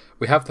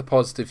 We have the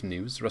positive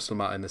news. Russell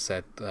Martin has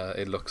said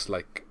it looks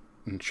like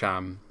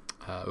Ncham,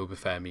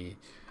 Obafemi,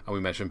 and we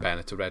mentioned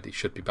Bennett already,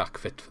 should be back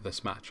fit for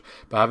this match.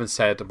 But I haven't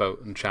said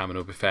about Ncham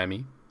and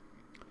Obafemi,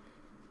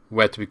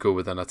 where do we go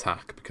with an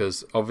attack?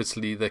 Because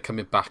obviously they're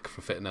coming back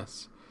for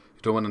fitness.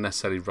 You don't want to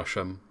necessarily rush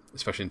them,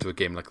 especially into a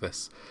game like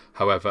this.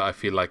 However, I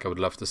feel like I would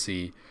love to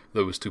see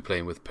those two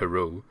playing with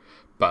Perot.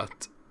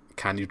 But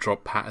can you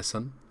drop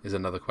Patterson is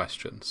another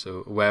question.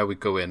 So where are we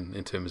going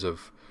in terms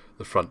of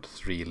the front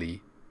three,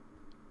 Lee?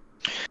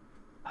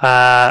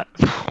 I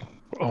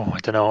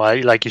don't know.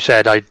 Like you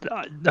said, I've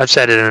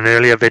said it in an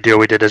earlier video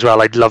we did as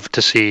well. I'd love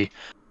to see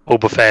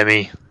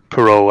Obafemi,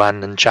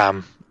 Perot, and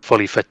Cham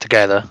fully fit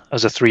together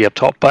as a three up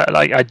top. But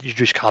you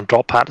just can't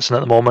drop Patterson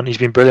at the moment. He's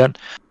been brilliant.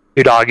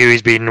 You'd argue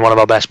he's been one of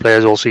our best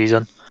players all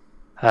season.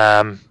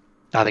 I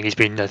think he's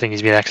been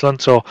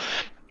excellent. So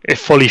if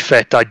fully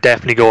fit, I'd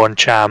definitely go on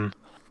Cham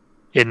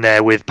in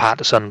there with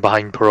Patterson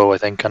behind Perot, I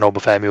think, and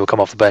Obafemi will come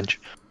off the bench.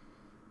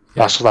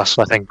 Yeah. That's what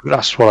I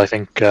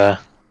think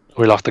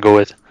we'll have to go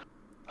with,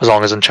 as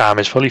long as Cham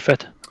is fully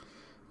fit.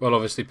 Well,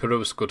 obviously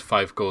Perot scored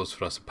 5 goals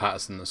for us, and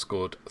Patterson has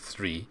scored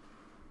 3.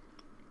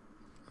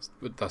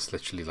 That's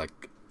literally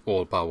like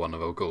all bar one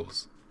of our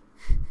goals.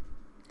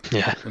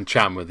 Yeah, and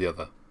Cham with the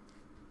other.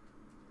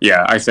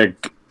 Yeah, I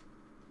think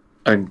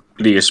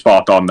Lee is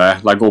spot on there.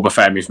 Like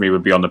Obafemi for me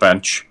would be on the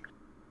bench.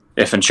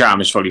 If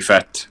Cham is fully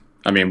fit,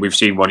 I mean, we've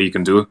seen what he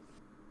can do.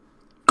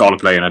 Got to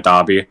play in a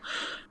derby.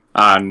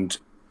 And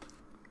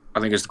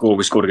I think it's the goal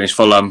we scored against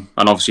Fulham,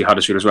 and obviously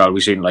Huddersfield as well.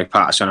 We've seen like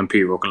Patterson and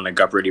Pirro can link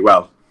up really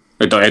well.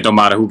 It don't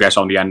matter who gets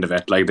on the end of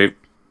it. Like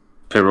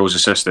Pirro's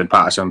assisted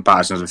Patterson,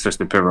 Patterson's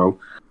assisted Pirro.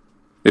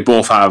 They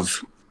both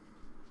have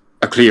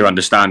a clear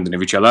understanding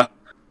of each other.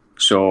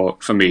 So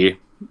for me,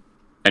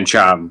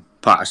 Cham,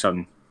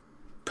 Patterson,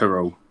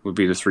 Pirro would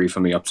be the 3 for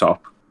me up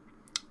top.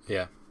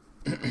 Yeah,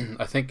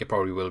 I think it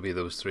probably will be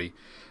those 3.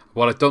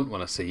 What I don't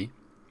want to see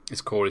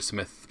is Corey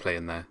Smith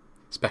playing there,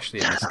 especially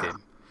in this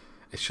game.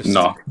 It's just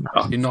no.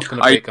 You're not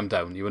going to break him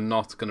down. You are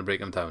not going to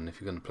break him down if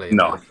you're going to play him.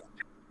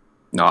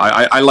 No,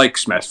 I like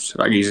Smith.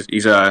 Like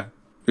he's a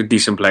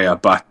decent player,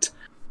 but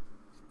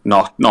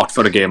not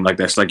for a game like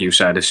this. Like you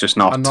said, it's just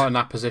not. I'm not in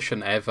that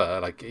position ever.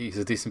 Like he's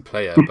a decent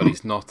player, but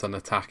he's not an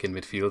attacking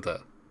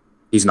midfielder.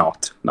 He's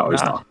not. No,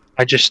 he's not.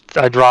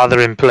 I'd rather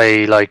him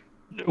play like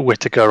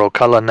Whittaker or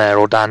Cullen there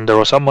or Dander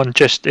or someone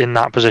just in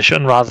that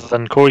position rather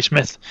than Corey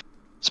Smith,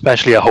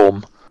 especially at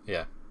home.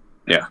 Yeah.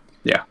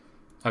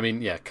 I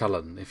mean, yeah,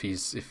 Cullen. If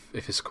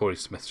it's Corey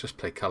Smith, just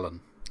play Cullen.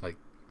 Like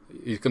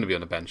he's going to be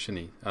on the bench, isn't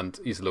he? And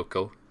he's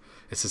local.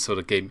 It's the sort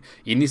of game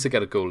he needs to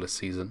get a goal this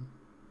season.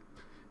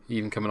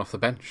 Even coming off the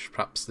bench,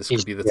 perhaps this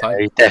could be the time.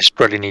 He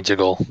desperately needs a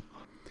goal.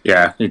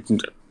 Yeah,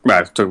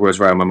 took words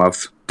right out of my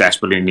mouth.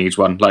 Desperately needs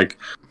one. Like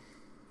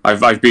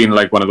I've been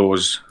like one of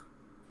those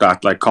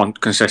that like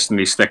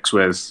consistently sticks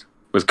with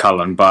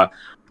Cullen, but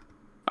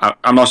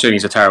I'm not saying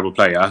he's a terrible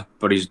player,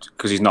 but he's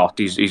not.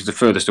 He's the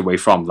furthest away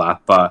from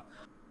that, but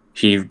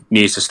he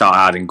needs to start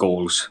adding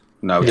goals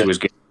now to his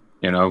game.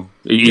 You know,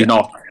 he's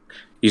not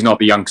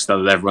the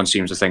youngster that everyone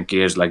seems to think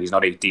he is. Like he's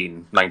not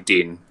 18,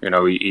 19. You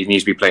know, he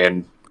needs to be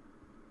playing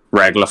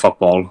regular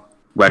football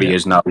where he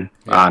is now.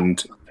 Yeah.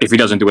 And if he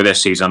doesn't do it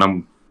this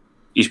season,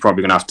 he's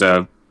probably going to have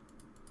to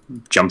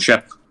jump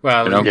ship.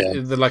 Well,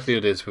 the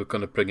likelihood is we're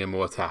going to bring in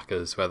more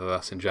attackers, whether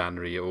that's in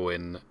January or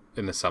in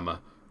the summer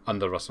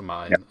under Russell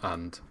Martin,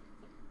 and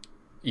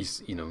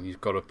he's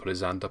got to put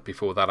his hand up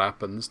before that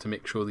happens to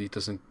make sure that he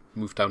doesn't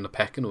move down the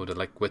pecking order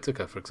like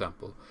Whittaker, for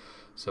example.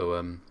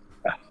 So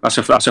that's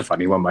a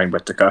funny one, mine,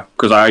 Whittaker,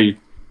 because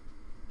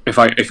if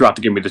you had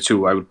to give me the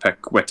 2, I would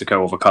pick Whittaker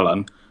over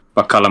Cullen,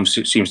 but Cullen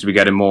seems to be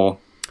getting more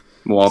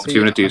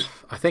opportunities.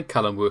 I think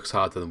Cullen works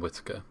harder than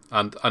Whittaker,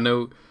 and I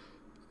know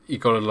he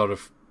got a lot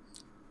of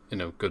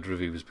good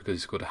reviews because he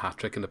scored a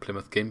hat-trick in the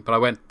Plymouth game, but I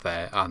went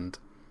there and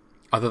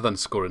other than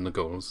scoring the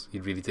goals, he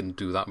really didn't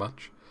do that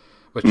much,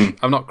 which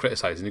I'm not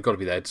criticising. You've got to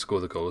be there to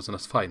score the goals, and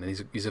that's fine, and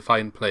he's a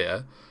fine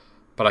player,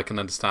 but I can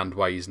understand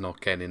why he's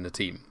not getting in the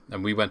team.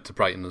 And we went to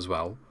Brighton as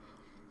well,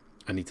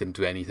 and he didn't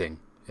do anything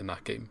in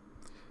that game.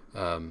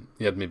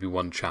 He had maybe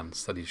one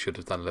chance that he should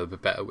have done a little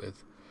bit better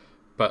with,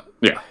 but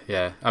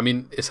yeah, I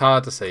mean, it's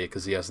hard to say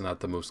because he hasn't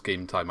had the most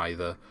game time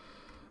either,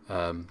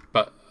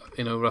 but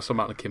Russell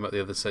Martin came out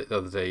the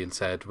other day and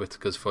said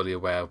Whittaker's fully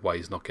aware of why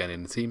he's not getting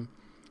in the team,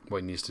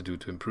 what he needs to do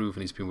to improve,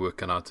 and he's been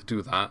working hard to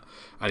do that.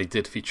 And he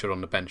did feature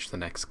on the bench the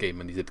next game,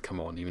 and he did come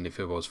on, even if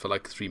it was for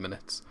like 3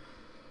 minutes.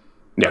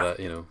 Yeah,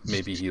 but,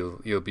 maybe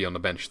he'll be on the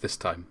bench this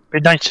time.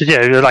 It'd be nice to,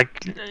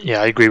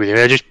 I agree with you.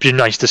 It'd just be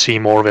nice to see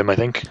more of him. I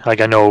think. Like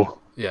I know.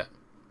 Yeah.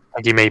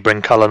 Like he may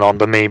bring Cullen on,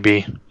 but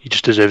maybe he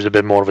just deserves a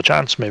bit more of a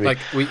chance. Maybe. Like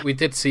we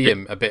did see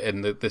him a bit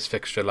in this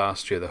fixture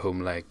last year, the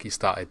home leg. He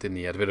started, didn't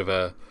he?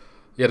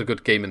 He had a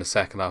good game in the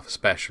second half,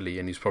 especially,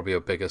 and he's probably our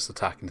biggest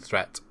attacking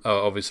threat.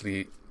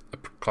 Obviously, a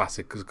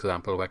classic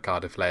example where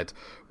Cardiff led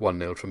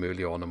 1-0 from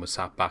early on and was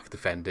sat back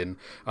defending.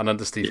 And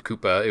under Steve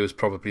Cooper, it was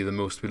probably the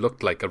most we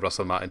looked like a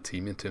Russell Martin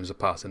team in terms of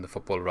passing the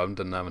football around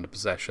and having the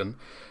possession,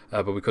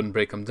 but we couldn't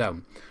break him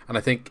down. And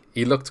I think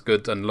he looked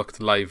good and looked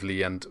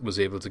lively and was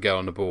able to get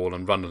on the ball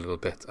and run a little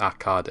bit at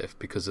Cardiff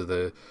because of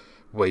the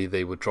way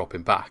they would drop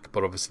him back.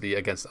 But obviously,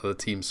 against other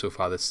teams so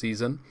far this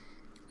season,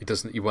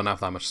 he won't have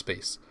that much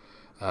space.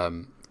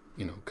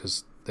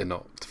 Because they're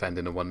not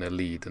defending a 1-0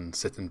 lead and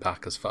sitting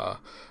back as far,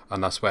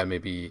 and that's where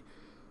maybe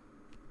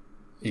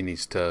he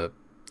needs to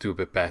do a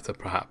bit better,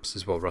 perhaps,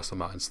 is what Russell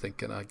Martin's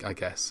thinking, I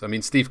guess. I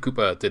mean, Steve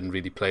Cooper didn't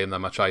really play him that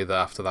much either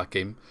after that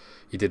game.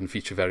 He didn't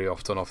feature very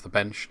often off the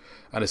bench,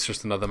 and it's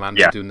just another man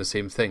doing the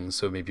same thing,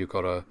 so maybe you've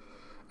got to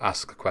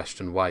ask the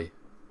question, why?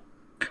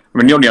 I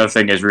mean, the only other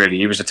thing is really,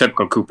 he was a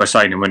typical Cooper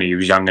signing when he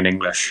was young and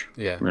English.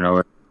 Yeah. You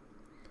know,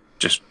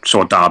 just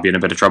saw Derby in a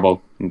bit of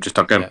trouble and just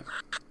took him.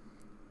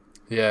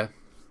 Yeah.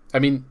 I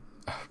mean,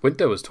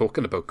 Winter was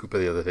talking about Cooper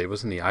the other day,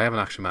 wasn't he? I haven't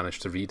actually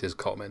managed to read his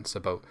comments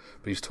but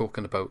he was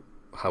talking about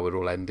how it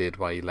all ended,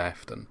 why he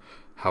left, and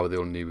how they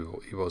all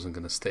knew he wasn't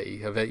going to stay.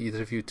 Have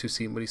either of you two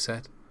seen what he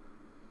said?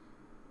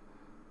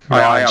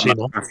 I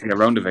haven't actually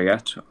around of it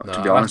yet, to be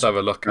honest. I'll have to have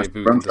a look. Maybe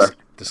we can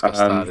discuss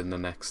that in the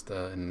next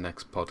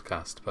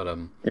podcast. But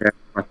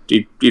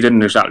he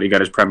didn't exactly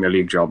get his Premier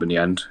League job in the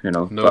end, you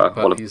know. No,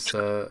 but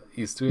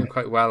he's doing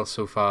quite well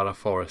so far at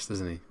Forest,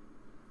 isn't he?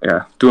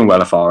 Yeah, doing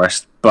well at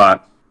Forest,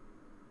 but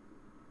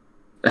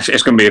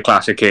it's going to be a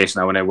classic case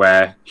now,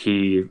 where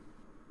he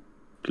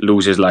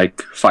loses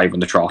like 5 on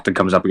the trot and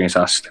comes up against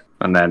us,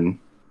 and then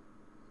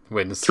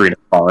wins 3 at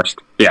Forest.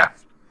 Yeah,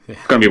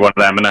 it's going to be one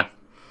of them, isn't it?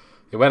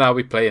 When are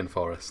we playing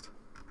Forest?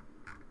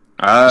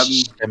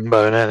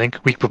 December, I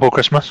think, week before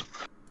Christmas.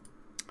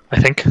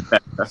 I think.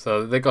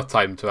 So they got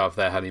time to have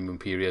their honeymoon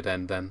period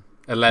end then.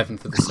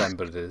 11th of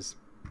December it is.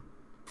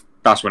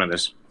 That's when it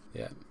is.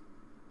 Yeah.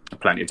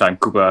 Plenty of time.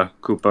 Cooper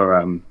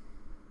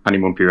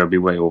honeymoon period will be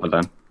way over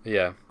then.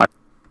 Yeah.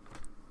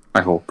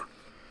 I hope.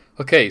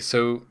 Okay,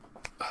 so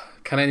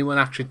can anyone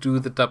actually do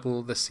the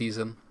double this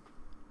season?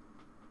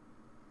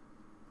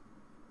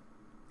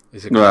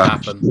 Is it going to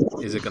happen?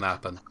 Is it going to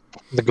happen?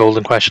 The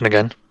golden question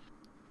again.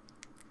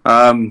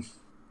 I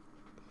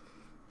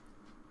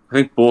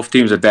think both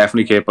teams are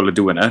definitely capable of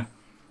doing it.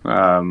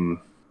 But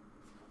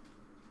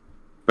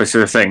it's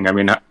the thing. I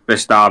mean,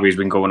 this derby's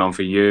been going on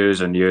for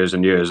years and years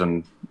and years,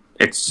 and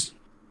it's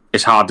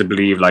hard to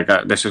believe. Like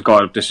this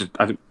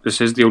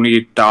is the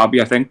only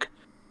derby, I think.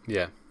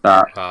 Yeah.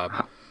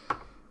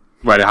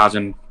 Where it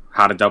hasn't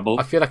had a double.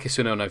 I feel like it's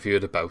someone I've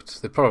heard about.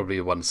 They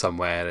probably won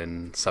somewhere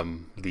in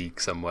some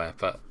league somewhere,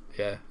 but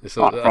yeah, it's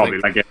probably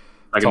like in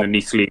the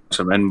Neath League or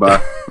something.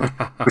 But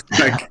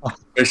like,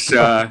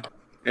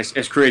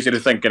 it's crazy to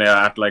think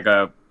at like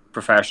a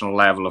professional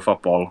level of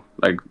football,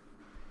 like,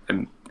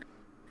 and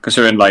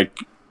considering like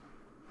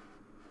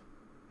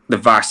the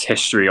vast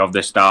history of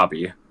this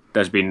derby,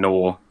 there's been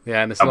no.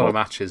 Yeah, and it's a lot of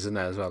matches, isn't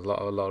there, as well?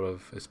 A lot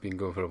of it's been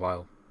going for a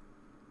while.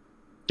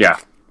 Yeah,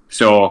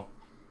 so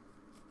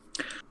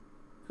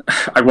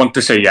I want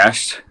to say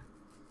yes,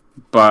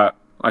 but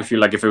I feel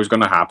like if it was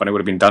going to happen, it would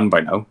have been done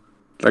by now.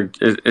 Like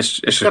it's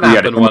going to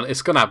happen.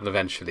 It's going to happen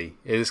eventually.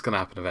 It is going to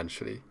happen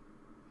eventually.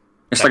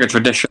 It's like a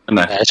tradition, isn't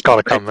it? Yeah, it's got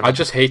to come. I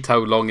just hate how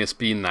long it's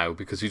been now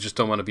because you just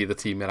don't want to be the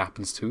team it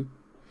happens to.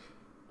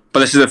 But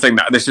this is the thing.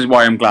 This is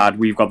why I'm glad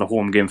we've got the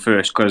home game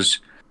first, because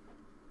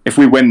if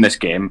we win this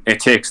game,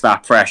 it takes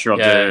that pressure off.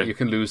 Yeah, you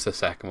can lose the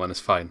second one. It's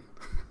fine.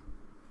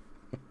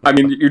 I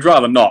mean, you'd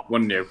rather not,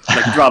 wouldn't you?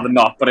 Like, you'd rather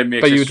not, but it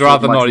makes. But you'd so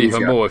rather not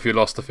easier. even more if you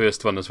lost the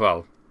first one as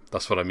well.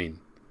 That's what I mean.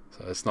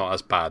 So it's not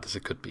as bad as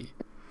it could be.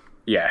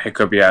 Yeah, it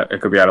could be a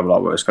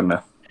lot worse, couldn't it?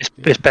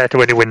 It's better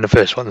when you win the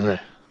first one, isn't it?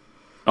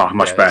 Oh,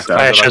 much better.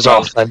 Pressure's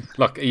off then.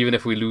 Look, even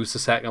if we lose the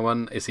second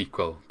one, it's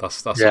equal.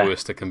 That's the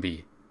worst it can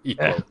be.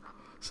 Equal. Yeah.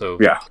 So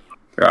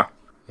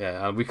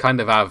yeah, and we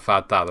kind of have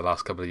had that the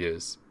last couple of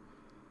years.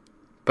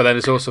 But then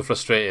it's also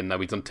frustrating that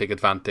we don't take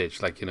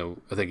advantage. Like, you know,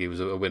 I think it was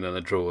a win and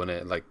a draw in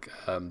it, like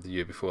the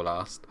year before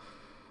last,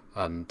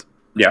 and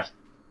yeah.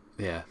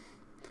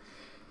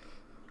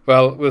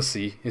 Well, we'll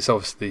see. It's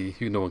obviously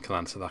no one can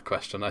answer that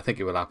question. I think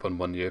it will happen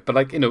one year, but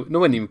like, you know, no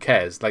one even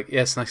cares. Like,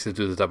 yeah, it's nice to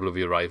do the double of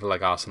your rival,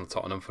 like Arsenal,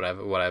 Tottenham,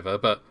 forever, whatever.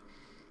 But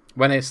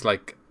when it's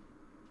like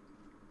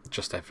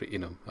just every, you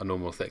know, a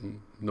normal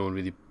thing, no one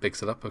really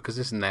picks it up because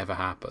this never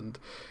happened.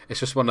 It's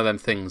just one of them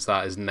things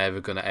that is never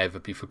going to ever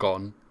be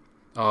forgotten.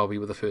 Oh, we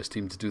were the first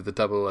team to do the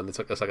double, and it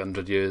took us like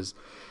 100 years.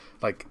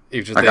 Like,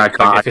 if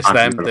it's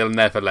them, they'll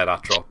never let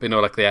that drop. You know,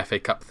 like the FA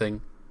Cup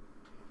thing.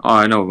 Oh,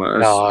 I know.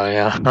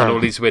 Yeah. And all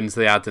these wins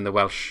they had in the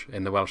Welsh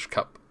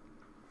Cup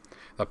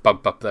that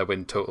bump up their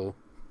win total.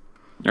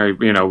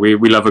 You know, we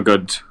love a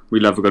good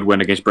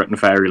win against Britain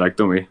Ferry, like,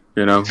 don't we?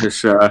 You know,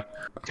 it's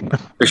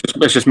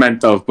just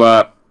mental.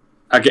 But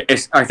I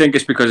think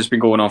it's because it's been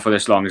going on for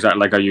this long. Is that,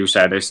 like you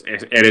said,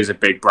 it is a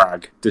big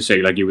brag to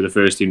say like you were the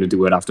first team to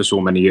do it after so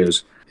many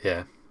years.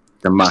 Yeah,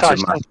 the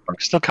massive. I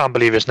still can't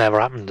believe it's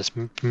never happened. It's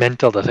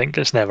mental to think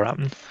it's never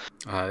happened.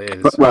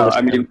 Well,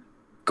 I mean,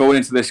 going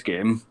into this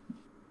game,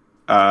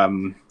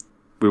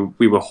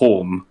 we were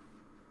home,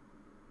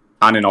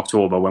 and in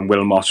October when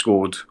Wilmot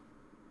scored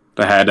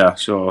the header.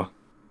 So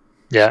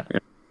yeah.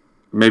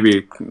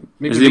 Maybe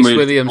Reece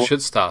Williams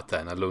should start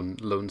then, a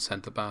lone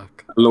centre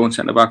back. A lone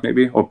centre back,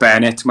 maybe, or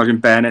Bennett. Imagine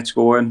Bennett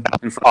scoring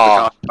in front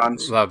of the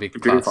fans. That'd be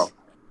beautiful.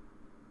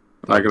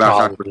 Like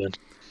that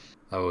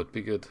would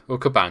be good. Or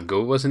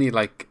Cabango, wasn't he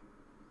like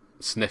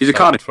sniffed? He's a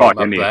Cardiff boy,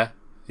 isn't he? There?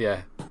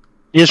 Yeah,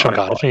 he is from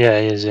Cardiff.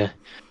 Yeah, he is. Yeah,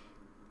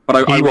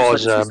 but I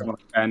was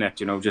like Bennett,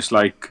 you know, just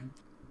like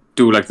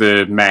do like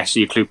the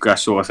Messi, Kluka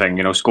sort of thing,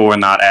 you know, scoring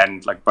that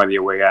end, like by the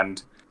away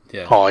end.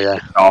 Yeah. Oh, yeah.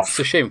 It's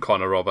a shame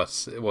Connor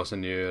Roberts it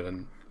wasn't here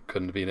and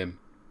couldn't have been him.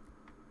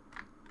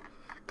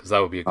 Because that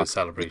would be a good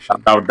celebration.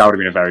 That would have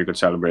been a very good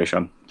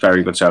celebration.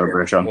 Very good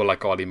celebration. Or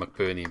like Ollie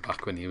McBurney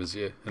back when he was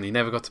here. And he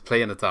never got to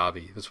play in a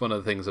derby. It was one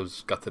of the things I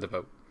was gutted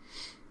about.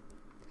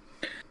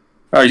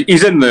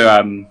 He's in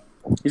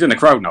the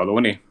crowd now, though,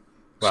 isn't he?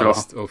 Well,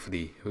 So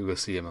hopefully we will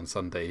see him on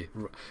Sunday,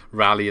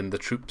 rallying the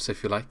troops,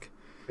 if you like.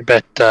 I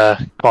bet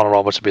Connor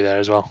Roberts will be there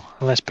as well.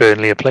 Unless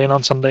Burnley are playing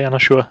on Sunday, I'm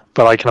not sure.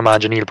 But I can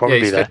imagine he'll probably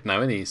Yeah, he's be there. fit now,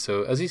 isn't he?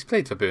 So has he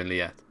played for Burnley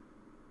yet?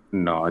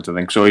 no, I don't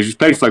think so. He's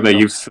played for like the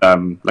youth,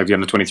 like the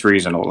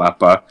under-23s and all that,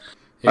 but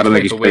I don't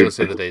think he's for played Wales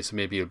the other day, so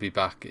maybe he'll be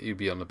back. He'll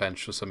be on the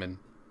bench or something.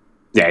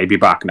 Yeah, he'd be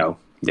back now.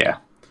 Yeah.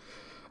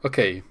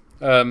 Okay,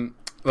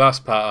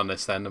 last part on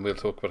this then, and we'll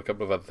talk about a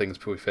couple of other things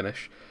before we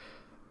finish.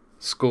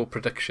 Score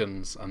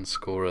predictions and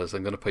scorers.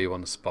 I'm going to put you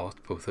on the spot,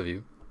 both of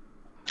you.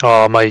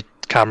 Oh, my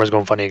camera's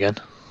going funny again.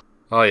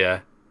 Oh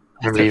yeah,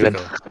 I'm leaving.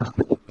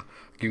 You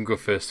can go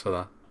first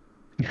for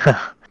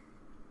that.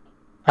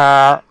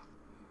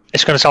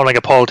 It's going to sound like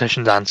a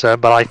politician's answer,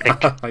 but I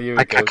think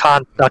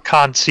I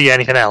can't see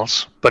anything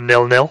else but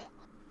 0-0.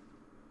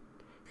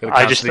 Going to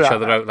cancel each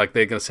other out, like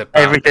they're going to sit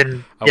back, everything.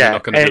 and we're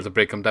not going to be able to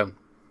break them down.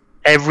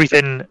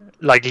 Everything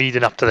like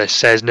leading up to this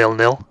says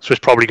 0-0, so it's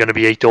probably going to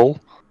be 8-8.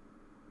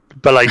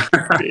 But like,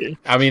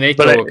 I mean,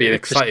 8-0 would be an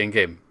exciting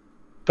game.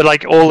 But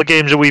like all the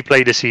games that we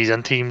played this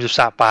season, teams have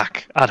sat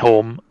back at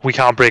home. We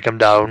can't break them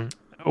down.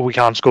 We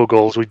can't score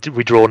goals. We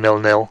draw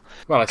 0-0.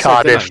 Well, I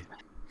Cardiff.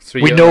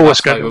 Said, we know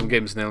what's going. Home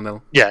games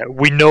 0-0. Yeah,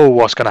 we know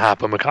what's going to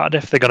happen with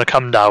Cardiff. They're going to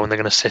come down. They're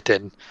going to sit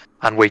in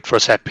and wait for a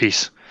set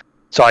piece.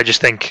 So I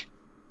just think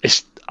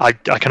it's. I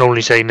can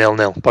only say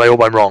 0-0, but I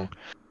hope I'm wrong.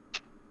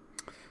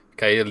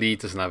 Okay, Lee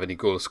doesn't have any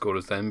goal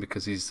scorers then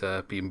because he's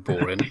being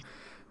boring.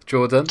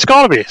 Jordan, It's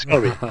gotta be.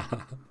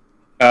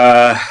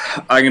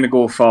 I'm going to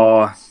go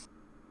for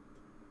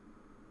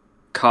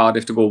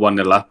Cardiff to go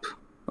 1-0 up,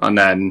 and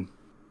then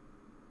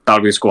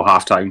that'll be a score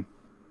half time,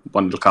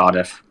 1-0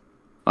 Cardiff,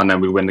 and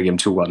then we'll win the game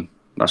 2-1.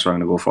 That's what I'm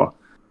going to go for.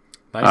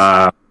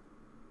 Nice.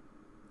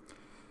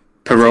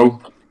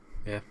 Perot.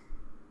 Yeah.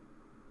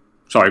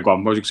 Sorry, go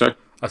on. What was you going to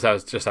say? I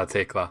was just I'd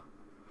take that.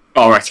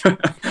 All right.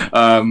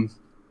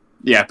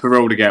 Yeah,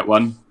 Perot to get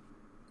one,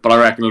 but I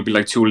reckon it'll be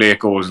like 2 late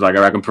goals. Like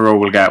I reckon Perot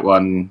will get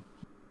one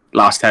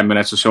last 10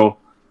 minutes or so,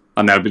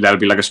 and there'll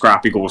be like a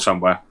scrappy goal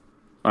somewhere,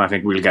 and I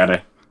think we'll get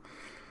it.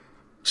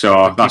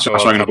 So that's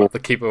what I'm going to go. The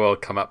keeper will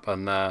come up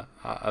and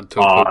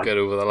Topo get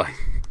over the line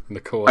in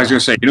the corner. I was going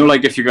to say, you know,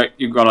 like if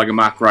you've got like a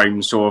Mac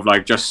Rhymes sort of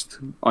like just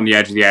on the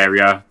edge of the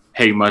area,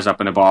 Hamer's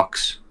up in the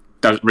box,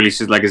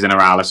 releases like his inner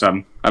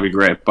Allison, that'd be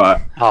great.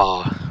 But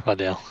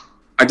bloody hell.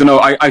 I don't know.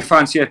 I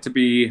fancy it to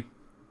be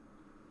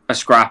a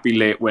scrappy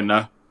late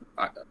winner.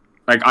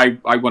 I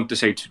want to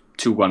say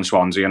 2-1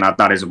 Swansea, and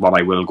that is what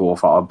I will go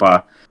for.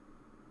 But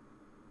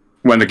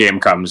when the game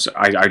comes,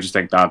 I just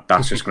think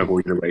that's just going to go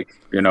either way.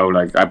 You know,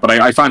 like, but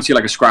I fancy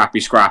like a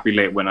scrappy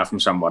late winner from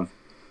someone.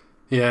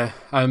 Yeah,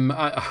 I'm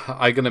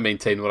going to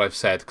maintain what I've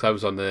said because I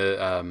was on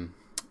the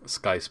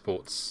Sky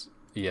Sports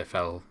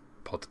EFL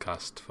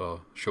podcast for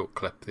Short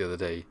Clip the other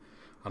day,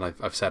 and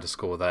I've set a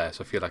score there,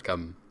 so I feel like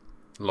I'm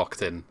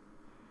locked in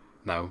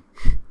now.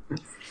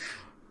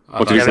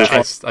 What did you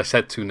say? I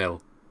said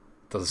 2-0.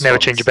 Never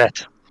change your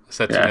bet. I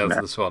said 2-0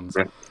 to the Swans.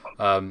 Yeah.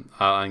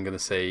 I'm going to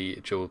say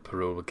Joel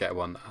Perot will get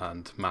one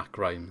and Mac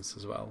Rhymes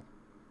as well.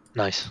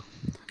 Nice.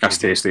 That's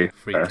tasty.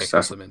 Free kick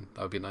or something.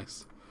 That would be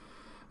nice.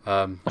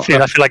 I feel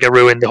like I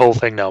ruined the whole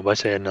thing now by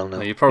saying 0-0.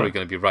 No, you're probably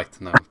going to be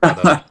right now.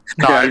 But, I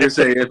was going to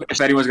say,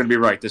 if anyone's going to be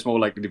right, it's more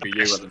likely to be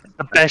you.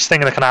 The best thing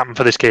that can happen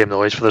for this game,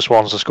 though, is for the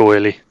Swans to score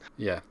early.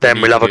 Yeah.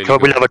 Then we'll have a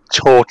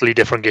totally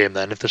different game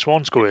then if the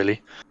Swans score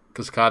early.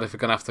 Because Cardiff are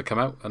going to have to come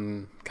out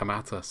and come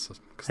at us.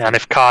 And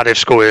if Cardiff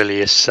score early,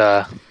 it's shut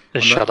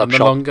up shop. And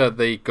the longer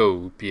they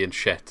go being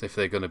shit, if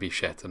they're going to be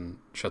shit and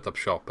shut up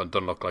shop and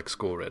don't look like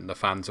scoring, the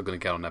fans are going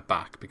to get on their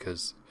back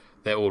because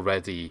they're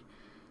already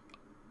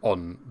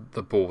on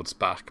the board's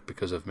back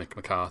because of Mick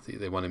McCarthy.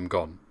 They want him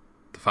gone.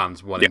 The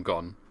fans want him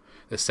gone.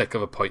 They're sick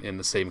of appointing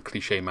the same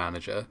cliche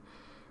manager.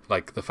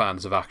 Like, the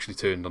fans have actually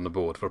turned on the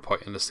board for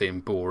appointing the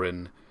same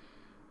boring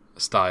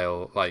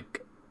style.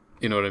 Like,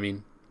 you know what I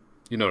mean?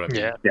 You know what I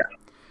mean?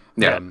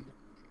 Yeah.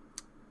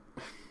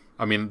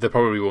 I mean, they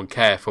probably won't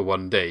care for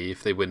one day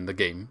if they win the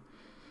game,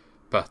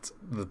 but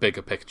the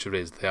bigger picture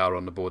is they are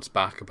on the board's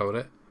back about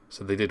it.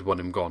 So they did want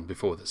him gone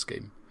before this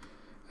game.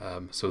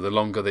 So the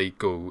longer they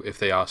go, if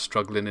they are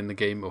struggling in the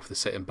game, or if they're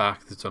sitting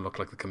back, they don't look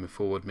like they're coming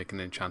forward,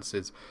 making any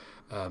chances,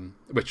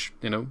 which,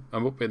 you know,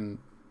 I'm hoping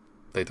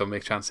they don't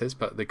make chances,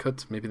 but they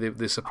could. Maybe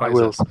they surprise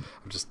us.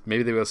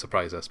 Maybe they will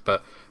surprise us,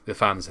 but the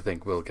fans, I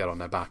think, will get on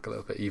their back a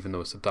little bit, even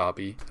though it's a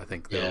derby. I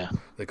think they're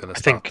going to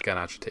start getting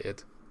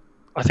agitated.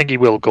 I think he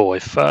will go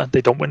if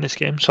they don't win this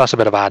game, so that's a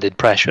bit of added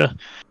pressure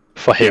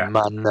for him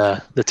and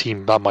the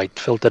team. That might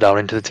filter down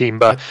into the team,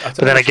 but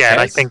then again,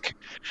 I think,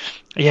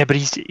 but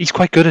he's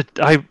quite good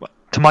at.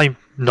 to my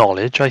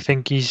knowledge, I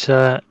think he's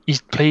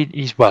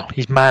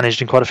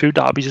managed in quite a few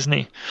derbies, isn't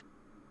he?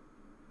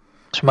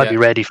 So he might be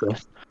ready for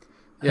it.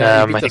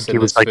 Yeah, he beat us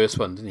in his first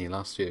one, didn't he?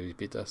 Last year he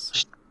beat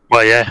us.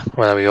 Well, yeah.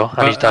 Well, there we go.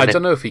 And I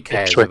don't know if he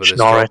cares about his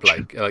job.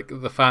 Like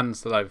the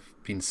fans that I've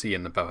been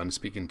seeing about and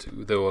speaking to,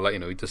 they were like,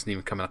 he doesn't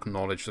even come and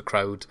acknowledge the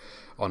crowd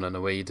on an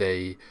away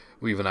day,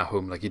 or even at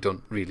home. Like, he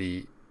don't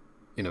really,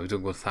 he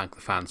don't go thank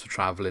the fans for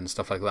travelling and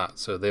stuff like that.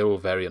 So they're all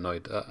very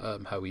annoyed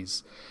at how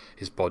his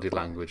body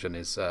language and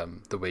his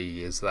the way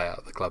he is there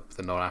at the club.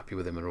 They're not happy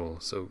with him at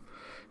all. So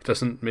it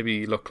doesn't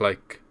maybe look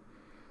like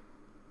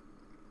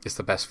it's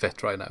the best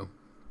fit right now.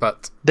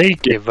 But they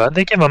gave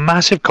him a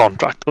massive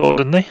contract, though,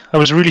 didn't they?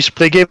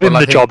 They gave him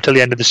the job till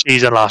the end of the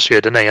season last year,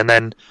 didn't they? And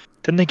then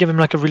didn't they give him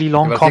like a really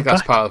long contract? I think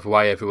that's part of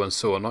why everyone's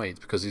so annoyed,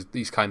 because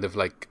he's kind of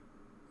like,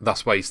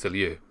 that's why he's still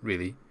here,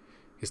 really.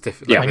 It's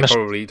difficult. Yeah, they're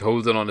probably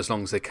holding on as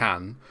long as they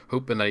can,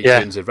 hoping that he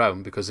turns it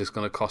round, because it's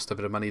going to cost a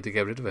bit of money to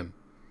get rid of him.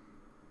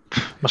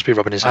 Must be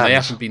rubbing his hands. And they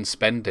haven't been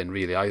spending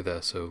really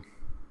either, so.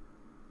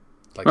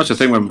 Like, that's the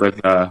thing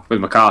with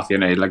McCarthy,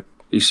 and like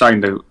he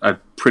signed a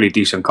pretty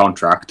decent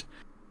contract.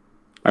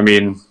 I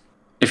mean,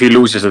 if he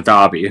loses a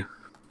derby,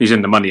 he's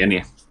in the money, isn't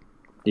he?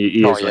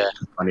 He is in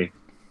the money.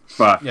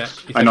 But yeah,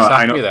 I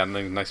know.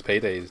 Then nice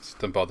payday. It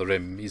doesn't bother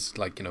him. He's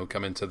like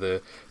coming to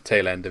the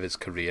tail end of his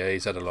career.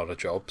 He's had a lot of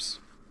jobs.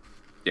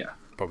 Yeah,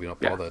 probably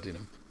not bothered.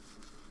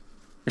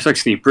 It's like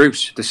Steve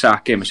Bruce. The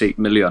sack him is $8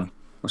 million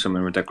or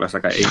something ridiculous.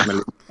 Like $8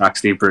 million sack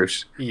Steve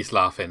Bruce. He's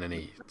laughing, and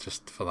he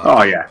just for that.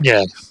 Oh yeah,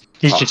 yeah.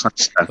 He's just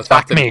the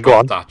fact that he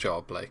got that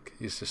job. Like,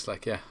 he's just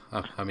like,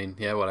 I mean,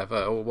 whatever.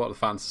 Oh, what the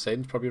fans are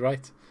saying is probably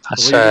right.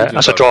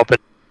 That's a drop in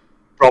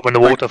the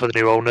water for the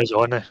new owners,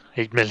 isn't it?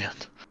 $8 million.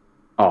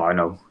 Oh, I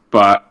know.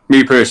 But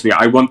me personally,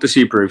 I want to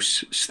see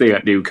Bruce stay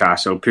at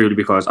Newcastle purely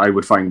because I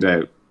would find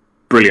it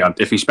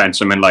brilliant if he spent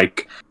something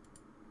like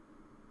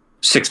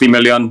 60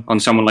 million on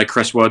someone like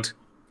Chris Wood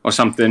or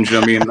something. Do you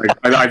know what I mean? Like,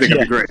 I think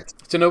it'd be great.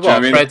 Do you know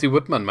what? Freddie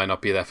Woodman might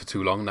not be there for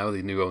too long now.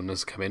 The new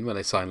owners come in when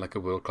they sign like a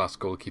world-class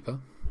goalkeeper.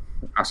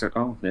 I said,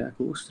 oh yeah, of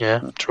course.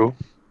 Yeah, true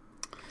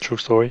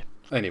story.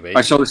 Anyway,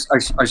 I saw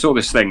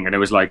this thing, and it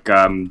was like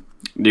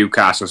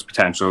Newcastle's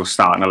potential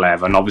starting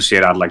 11. Obviously,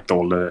 it had like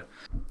all the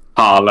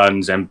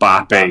Haalands and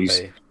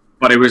Mbappe's,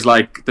 but it was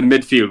like the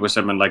midfield was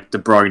something like De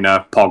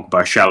Bruyne,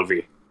 Pogba,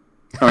 Shelby.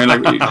 I mean,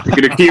 like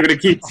you're gonna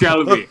keep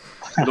Shelby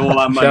with all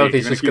that money.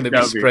 Shelby's just going to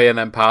be spraying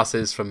them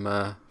passes from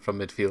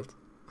midfield.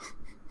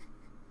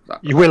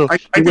 You will.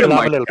 I will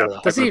have a little bit.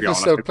 Does he even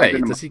still play?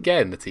 Does he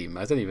get in the team?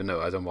 I don't even know.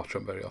 I don't watch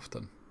him very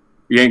often.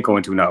 You ain't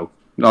going to know.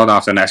 Not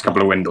after the next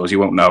couple of windows, you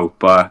won't know.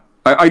 But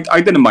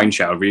I didn't mind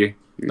Shelby.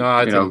 No,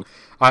 I didn't.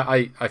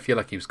 I feel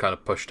like he was kind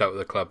of pushed out of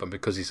the club, and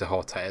because he's a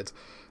hothead,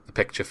 the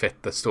picture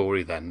fit the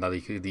story. Then that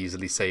he could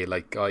easily say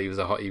like, oh, he was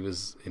a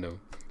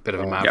bit of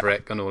a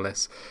maverick and all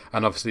this.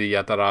 And obviously he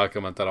had that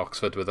argument at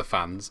Oxford with the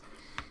fans,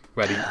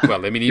 where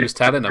he was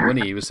telling them,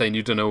 wasn't he? He was saying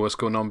you don't know what's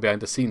going on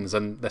behind the scenes,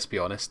 and let's be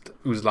honest,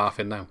 who's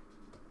laughing now?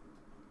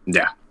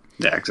 Yeah,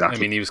 exactly.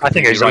 I mean, he was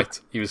completely right.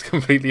 He was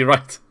completely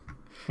right.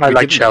 I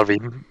like Shelby.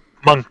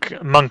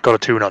 Monk got a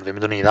tune out of him,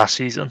 didn't he, last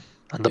season?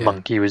 And the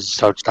Monk, he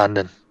was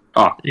outstanding.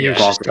 Oh, he was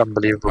just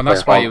unbelievable. And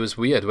that's why it was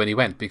weird when he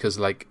went, because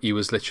like he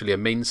was literally a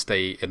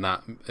mainstay in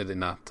that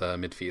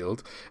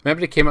midfield.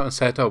 Remember, he came out and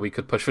said, "Oh, we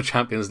could push for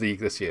Champions League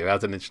this year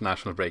as an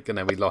international break," and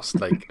then we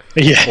lost like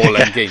all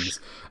them games.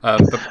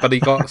 But he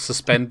got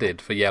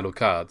suspended for yellow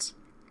cards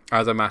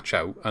as a match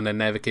out, and then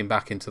never came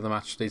back into the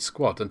matchday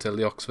squad until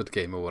the Oxford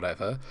game or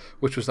whatever,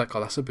 which was like,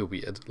 oh, that's a bit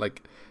weird.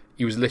 Like,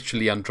 he was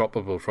literally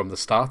undroppable from the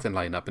starting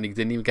lineup, and he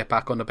didn't even get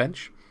back on the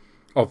bench.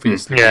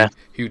 Obviously,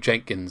 Hugh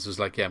Jenkins was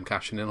like, I'm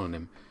cashing in on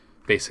him,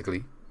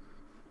 basically.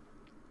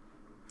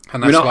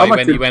 And that's why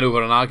when he went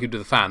over and argued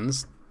with the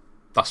fans,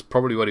 that's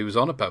probably what he was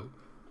on about.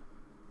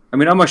 I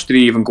mean, how much did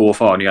he even go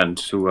for in the end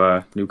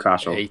to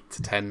Newcastle? 8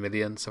 to 10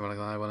 million, something like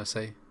that, I want to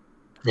say.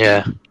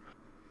 Yeah.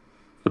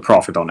 The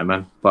profit on him,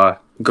 man.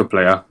 But good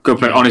player.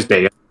 On his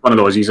day. One of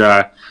those, he's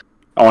a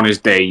on his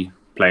day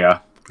player.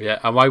 Yeah,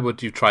 and why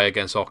would you try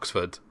against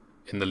Oxford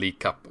in the League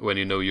Cup when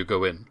you know you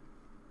go in?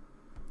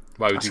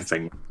 Why would That's the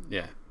thing.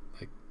 Yeah.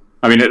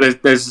 I mean,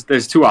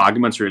 there's two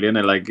arguments really,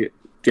 and like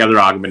the other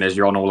argument is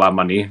you're on all that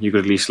money, you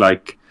could at least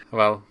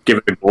give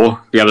it a go.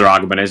 The other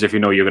argument is if you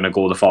know you're going to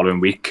go the following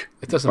week.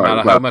 It doesn't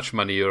matter how much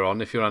money you're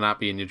on. If you're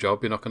unhappy in your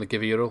job, you're not going to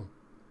give it your all.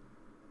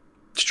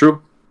 It's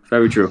true.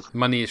 Very true.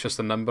 Money is just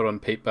a number on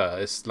paper.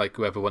 It's like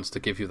whoever wants to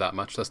give you that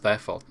much, that's their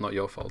fault, not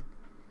your fault.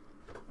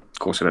 Of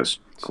course it is.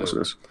 It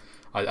is.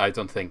 I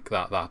don't think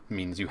that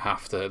means you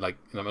have to, like,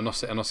 I'm not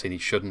saying he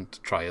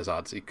shouldn't try as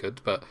hard as he could,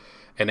 but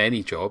in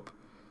any job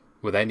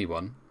with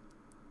anyone,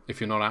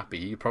 if you're not happy,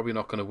 you're probably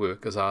not going to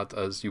work as hard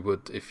as you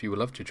would if you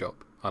loved your job,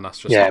 and that's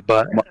just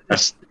but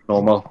that's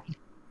normal.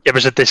 Yeah,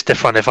 but it's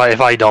different. If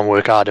I don't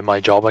work hard in my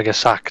job, I get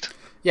sacked.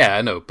 Yeah,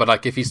 I know, but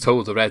like if he's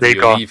told already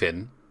you're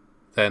leaving,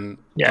 then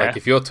like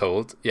if you're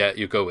told,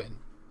 you go in,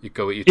 You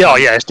go at your Yeah,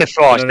 time. yeah, it's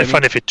different. You It's know what I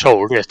different mean? if you're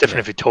told. Yeah, it's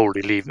different if you're told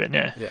you're leaving.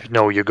 Yeah, Yeah.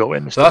 no, you're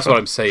going. So that's what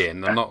I'm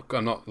saying. I'm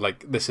not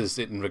like this is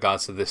in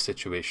regards to this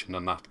situation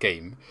and that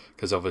game,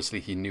 because obviously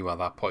he knew at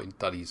that point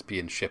that he's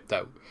being shipped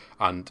out,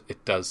 and he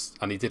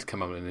did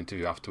come out in an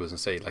interview afterwards and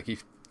say like he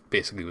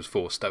basically was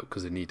forced out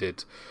because they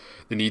needed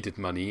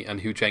money.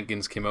 And Hugh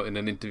Jenkins came out in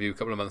an interview a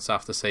couple of months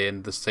after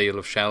saying the sale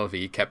of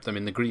Shelby kept them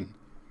in the green.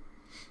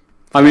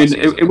 I mean,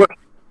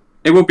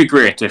 it would be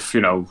great if,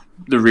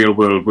 the real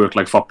world worked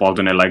like football,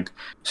 didn't it? Like,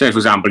 say, for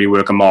example, you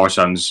work at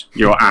Morrison's,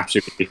 you're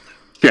absolutely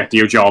shit at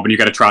your job and you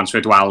get a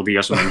transfer to Aldi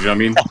or something, do you know what I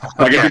mean?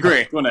 Like, it'd be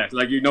great, wouldn't it?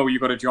 Like, you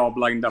got a job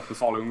lined up the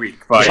following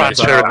week. But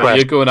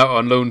You're going out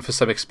on loan for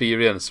some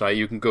experience, right?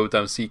 You can go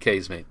down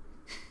CK's, mate.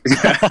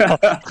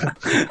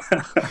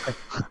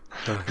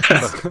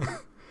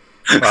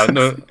 Well,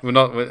 no, we're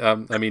not.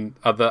 I mean,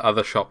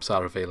 other shops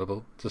are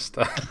available. Just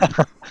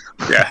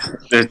yeah.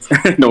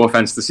 No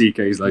offense to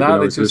CK's, like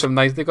they do some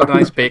nice. They got a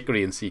nice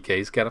bakery in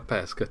CK's. Get up there,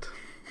 it's good.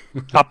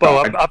 Up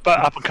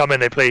and coming.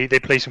 They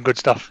play some good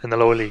stuff in the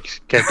lower leagues.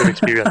 Get good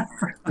experience.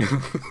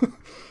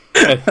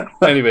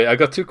 Anyway, I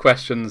got two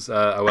questions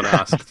I want to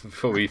ask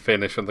before we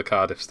finish on the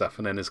Cardiff stuff,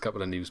 and then there's a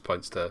couple of news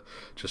points to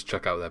just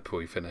chuck out there before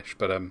we finish.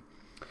 But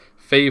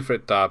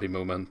favourite derby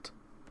moment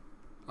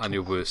and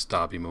your worst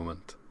derby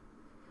moment.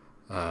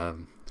 To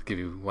give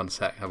you 10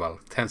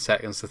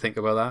 seconds to think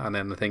about that, and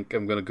then I think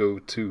I'm going to go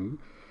to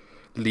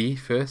Lee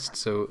first.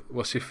 So,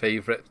 what's your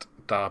favourite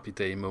Derby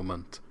Day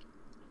moment?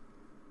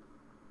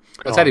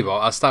 I'll tell you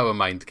what, I'll start with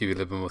mine to give you a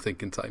little bit more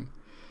thinking time.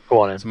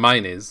 Go on in. So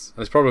mine is,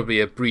 and it's probably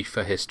a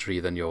briefer history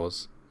than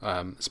yours,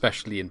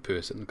 especially in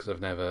person, because I've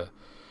never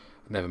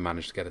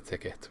managed to get a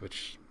ticket,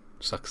 which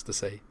sucks to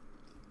say.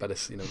 But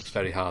it's it's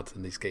very hard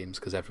in these games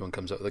because everyone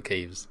comes out of the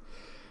caves.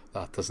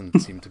 That doesn't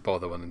seem to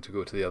bother wanting to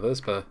go to the others,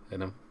 but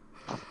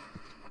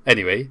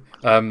Anyway,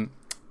 that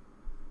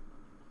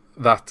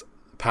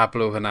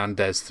Pablo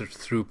Hernandez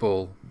threw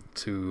ball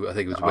to, I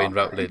think it was Wayne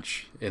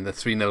Routledge in the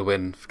 3-0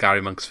 win for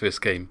Gary Monk's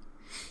first game.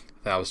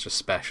 That was just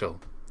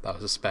special. That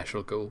was a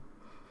special goal.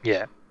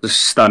 Yeah. The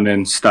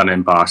stunning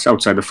pass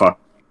outside the foot.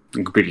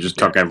 And completely just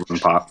took everyone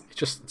apart. It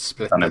just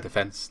split the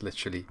defence,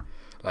 literally.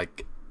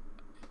 Like,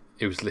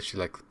 it was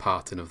literally like the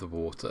parting of the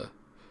water.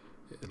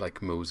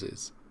 Like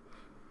Moses.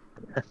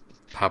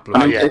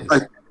 Pablo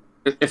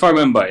if I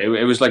remember,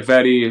 it was like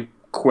very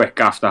quick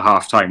after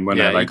half time when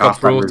he like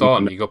got brought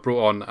on. He got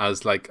brought on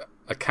as like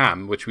a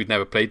cam, which we'd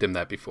never played him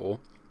there before.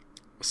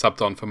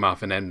 Subbed on for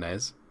Marvin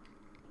Emnes,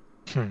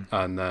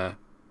 and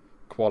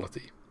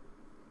quality.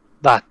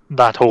 That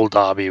whole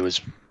derby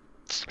was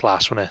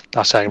class, wasn't it?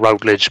 That's like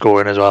Routledge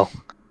scoring as well.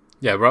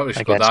 Yeah, Routledge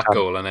scored that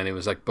goal, and then it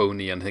was like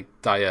Boney and I think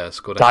Dyer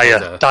scored a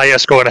header. Dyer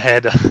scoring a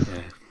header.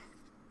 Yeah.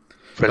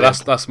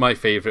 But that's my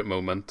favourite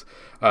moment.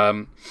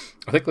 I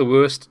think the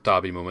worst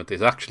derby moment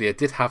is actually I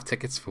did have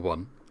tickets for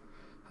one.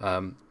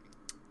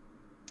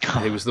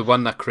 It was the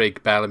one that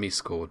Craig Bellamy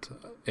scored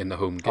in the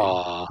home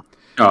game.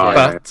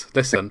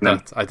 Listen,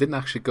 I didn't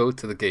actually go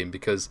to the game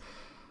because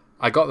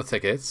I got the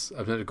tickets.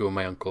 I've never go with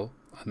my uncle,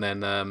 and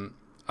then a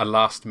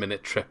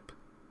last-minute trip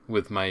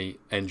with my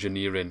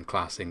engineering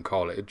class in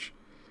college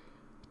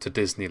to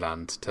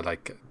Disneyland to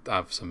like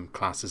have some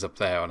classes up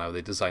there on how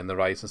they design the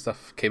rides and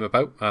stuff came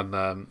about, and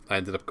I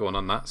ended up going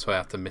on that, so I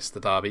had to miss the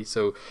derby.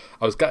 So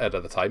I was gutted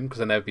at the time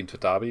because I'd never been to a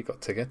derby, got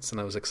tickets,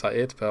 and I was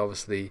excited, but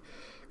obviously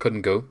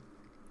couldn't go.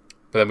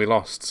 But then we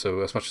lost,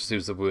 so as much as it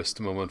was the worst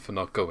moment for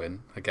not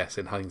going, I guess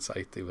in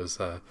hindsight it was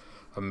a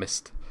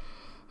missed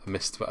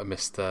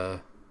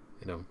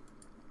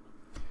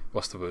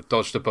what's the word?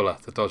 Dodged a bullet.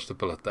 I dodged a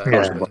bullet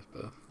there.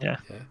 Yeah.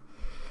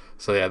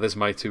 So yeah, there's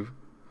my two.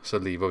 So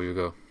Lee, where you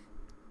go?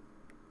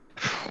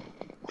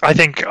 I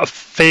think a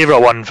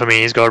favourite one for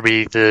me has got to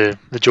be the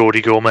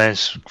Jody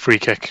Gomez free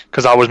kick,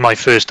 because that was my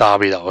first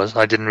derby.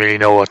 I didn't really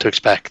know what to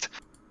expect.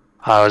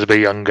 I was a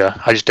bit younger.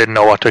 I just didn't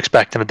know what to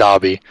expect in a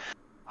derby,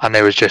 and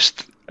it was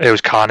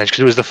carnage because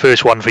it was the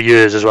first one for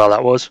years as well.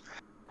 That was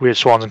we had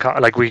Swans and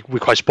like we're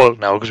quite spoilt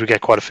now because we get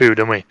quite a few,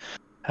 don't we?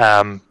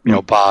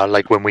 Bar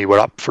like when we were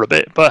up for a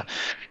bit, but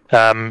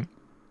that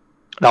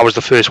was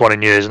the first one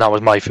in years, and that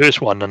was my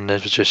first one, and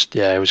it was just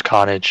it was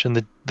carnage.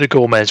 And the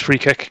Gomez free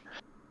kick.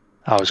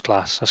 That was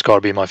class. That's got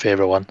to be my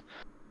favourite one.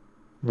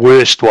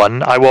 Worst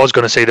one, I was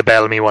going to say the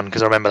Bellamy one,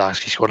 because I remember that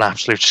he scored an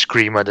absolute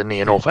screamer, didn't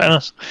he, in all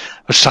fairness?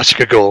 It was such a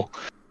good goal.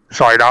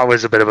 Sorry, that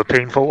was a bit of a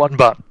painful one,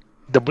 but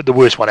the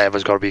worst one ever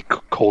has got to be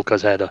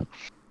Colca's header.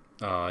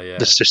 Oh, yeah.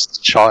 This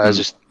just shot is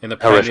just in the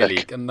Premier horrific.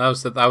 League. And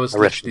that was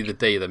literally the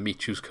day that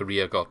Michu's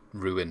career got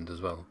ruined as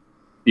well.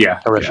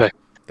 Yeah. Horrific.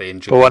 They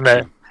injured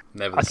him.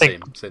 Never the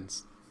same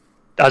since.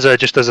 As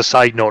a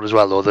side note as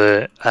well,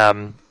 though,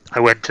 I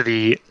went to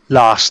the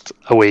last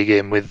away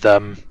game with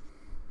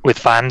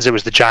fans. It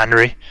was the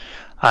January,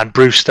 and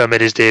Brewster made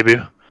his debut.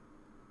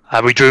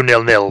 We drew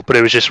 0-0, but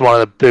it was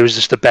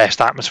just the best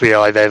atmosphere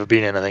I've ever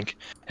been in. I think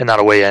in that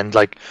away end,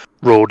 like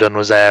Roden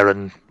was there,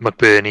 and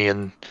McBurney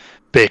and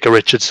Baker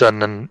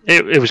Richardson, and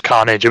it was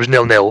carnage. It was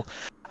 0-0,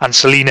 and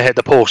Selena hit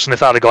the post, and if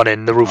that had gone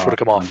in, the roof would have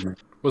come off.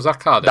 Was that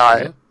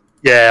Cardiff?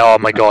 Yeah. Oh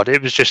my God,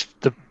 it was just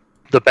the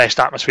the best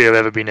atmosphere I've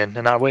ever been in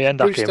that way end.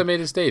 Brewster made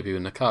his debut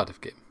in the Cardiff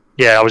game.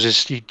 Yeah,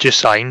 he just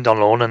signed on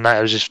loan, and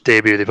that was his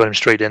debut. They put him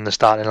straight in the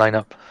starting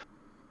lineup.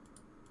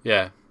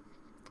 Yeah,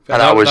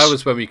 and that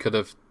was when we could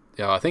have.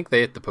 Yeah, I think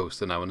they hit the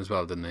post in that one as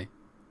well, didn't they?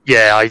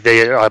 Yeah,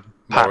 they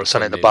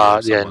Patterson at the bar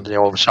at the end,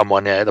 or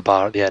someone at the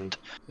bar at the end.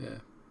 Yeah,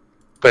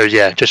 but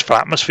yeah, just for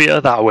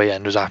atmosphere, that away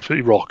end was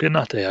absolutely rocking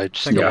that day. I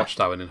watched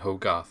that one in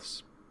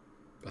Hogarth's,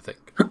 I think.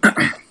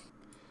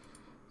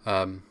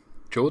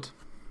 Jord?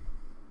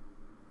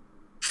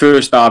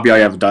 First derby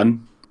I ever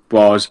done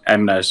was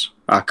Emnes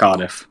at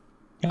Cardiff.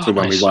 So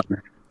when we won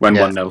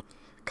 1-0.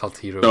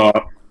 Caltiro.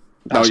 So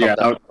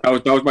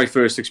that was my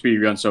first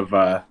experience of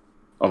a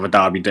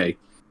derby day.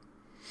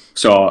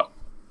 So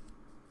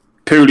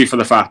purely for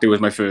the fact it was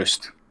my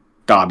first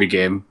derby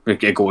game,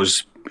 it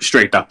goes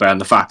straight up there,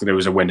 and the fact that it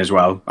was a win as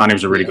well, and it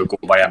was a really good goal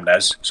by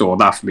Emnes. So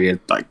that for me,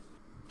 like,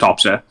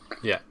 tops it.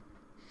 Yeah.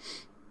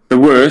 The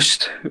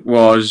worst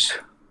was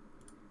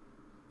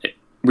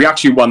we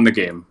actually won the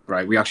game,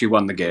 right? We actually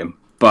won the game,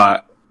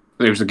 but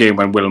it was the game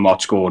when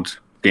Wilmot scored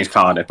against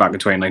Cardiff back in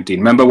 2019.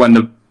 Remember when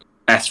the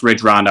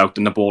Etheridge ran out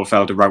and the ball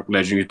fell to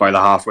Routledge and he was by the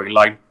halfway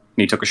line and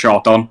he took a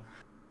shot on?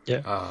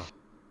 Yeah.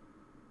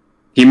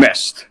 He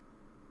missed,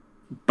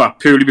 but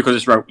purely because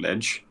it's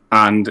Routledge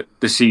and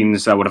the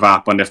scenes that would have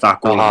happened if that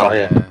goal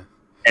had gone.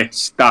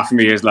 It's that for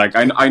me is like,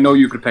 I know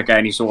you could pick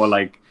any sort of,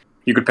 like,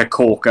 you could pick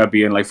Corker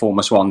being like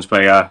former Swans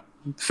player,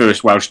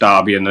 first Welsh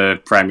derby in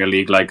the Premier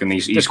League, like, and he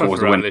scores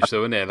the win.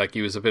 Though, isn't it? Like,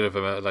 he was a bit of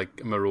a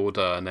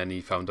marauder, and then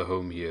he found a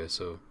home here.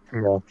 So,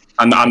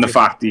 and the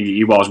fact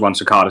he was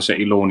once a Cardiff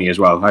City loanee as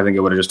well, I think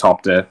it would have just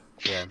topped it.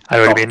 Yeah, I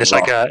would have been. It's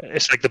like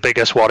the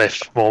biggest what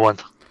if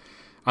moment.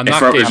 And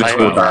that game as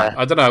well,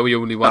 I don't know how we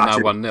only won that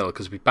 1-0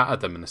 because we battered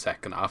them in the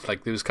second half.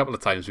 Like, there was a couple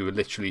of times we were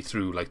literally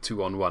through like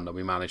 2-on-1 and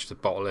we managed to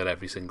bottle it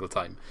every single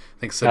time. I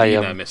think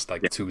Selena missed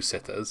like 2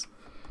 sitters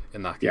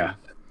in that game. Yeah.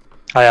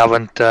 I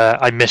haven't.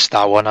 I missed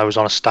that one. I was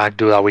on a stag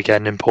do that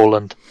weekend in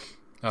Poland.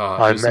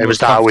 It was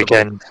that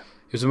weekend.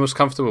 It was the most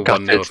comfortable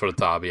 1-0 for a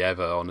derby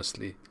ever,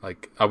 honestly.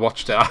 Like, I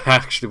watched it. I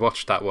actually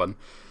watched that one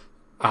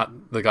at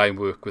the guy who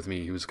worked with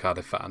me, who was a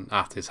Cardiff fan,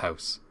 at his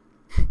house.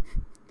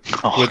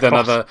 With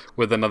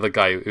another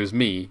guy. It was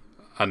me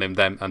and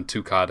them and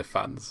 2 Cardiff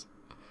fans.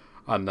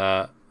 And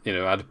I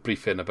had a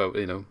briefing about,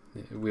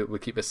 we'll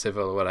keep it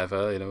civil or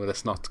whatever,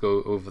 let's not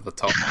go over the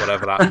top,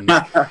 whatever happens.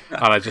 And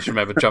I just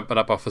remember jumping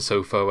up off the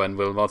sofa when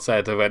Wilmot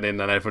said I went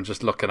in, and everyone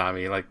just looking at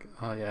me like,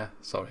 oh yeah,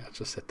 sorry, I'll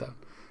just sit down.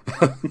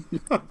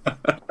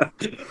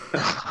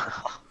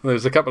 There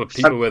was a couple of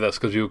people with us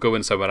because we were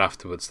going somewhere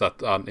afterwards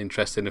that aren't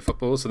interested in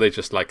football, so they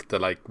just like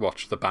to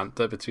watch the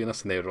banter between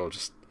us, and they were all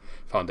just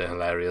found it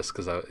hilarious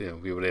because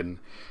we were in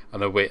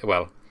an away,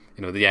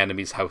 the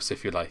enemy's house,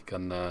 if you like,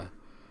 and that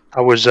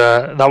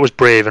was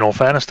brave, in all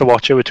fairness, to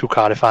watch it with 2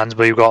 Cardiff fans,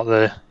 but you got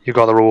the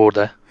reward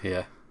there.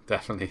 Yeah,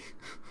 definitely.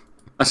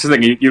 That's the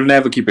thing. You'll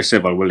never keep it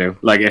civil, will you?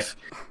 Like, if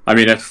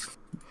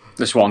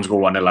the Swans go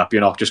 1-0 up,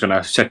 you're not just going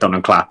to sit down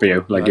and clap at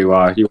you. Like, you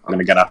are going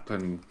to get up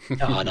and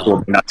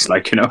go nuts,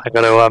 like, I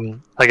got to.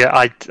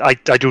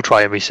 I do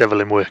try and be civil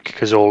in work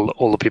because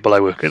all the people I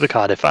work with are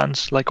Cardiff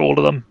fans, like all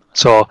of them.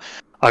 So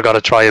I got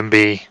to try and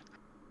be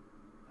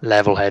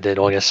level-headed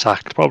or get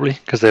sacked probably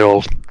because they're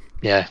all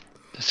there's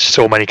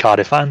so many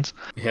Cardiff fans.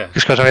 Yeah.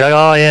 Just because I'm like,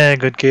 oh yeah,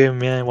 good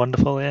game, yeah,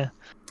 wonderful, yeah.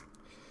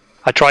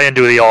 I try and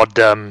do the odd,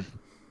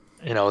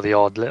 the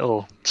odd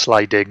little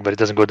sly dig, but it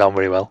doesn't go down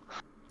very well.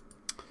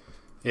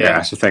 Yeah,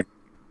 that's the thing.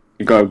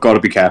 You got to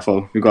be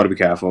careful. You got to be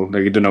careful.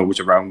 Like, you don't know who's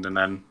around, and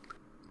then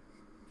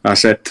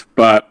that's it.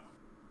 But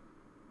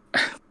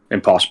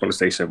impossible to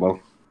stay civil.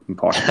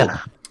 Impossible.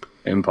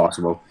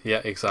 Impossible.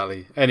 Yeah,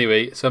 exactly.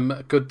 Anyway, some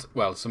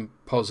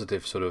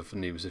positive sort of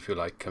news, if you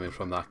like, coming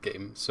from that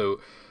game. So,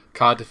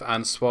 Cardiff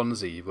and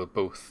Swansea will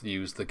both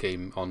use the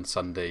game on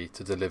Sunday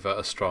to deliver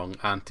a strong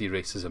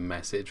anti-racism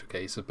message.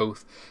 Okay, so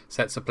both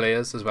sets of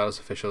players as well as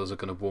officials are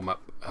going to warm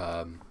up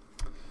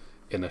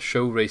in a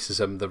Show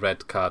Racism the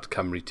Red Card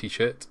Cymru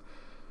t-shirt.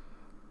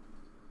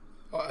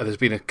 There's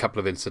been a couple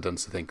of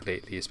incidents, I think,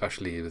 lately,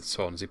 especially with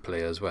Swansea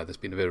players, where there's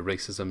been a bit of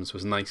racism. So it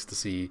was nice to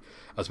see,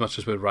 as much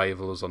as we're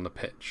rivals on the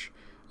pitch,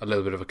 a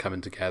little bit of a coming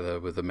together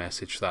with a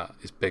message that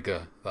is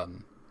bigger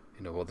than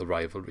what the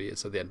rivalry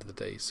is at the end of the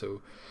day.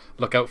 So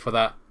look out for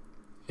that,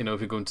 if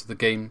you're going to the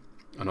game,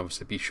 and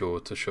obviously be sure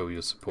to show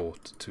your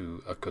support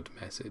to a good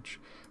message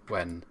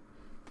when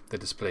they're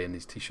displaying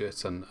these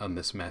t-shirts and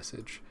this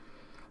message.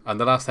 And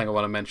the last thing I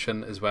want to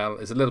mention as well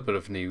is a little bit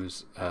of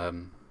news,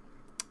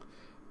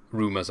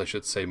 rumours I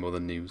should say more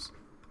than news.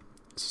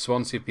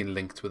 Swansea have been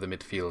linked with a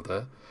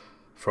midfielder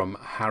from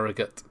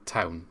Harrogate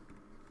Town.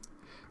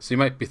 So you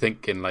might be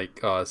thinking like,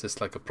 oh, is this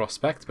like a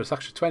prospect? But it's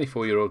actually a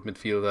 24-year-old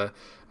midfielder,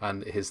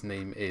 and his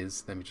name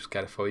is, let me just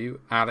get it for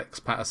you, Alex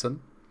Patterson.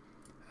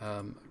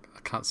 I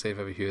can't say I've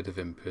ever heard of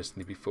him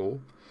personally before.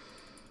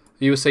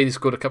 You were saying he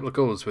scored a couple of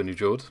goals, weren't you,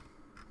 Jord?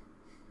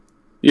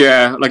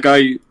 Yeah, like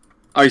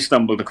I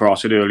stumbled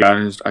across it earlier,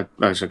 and I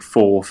was like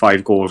 4 or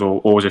 5 goals, or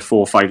was it 4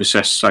 or 5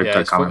 assists? I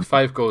can't remember.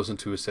 5 goals and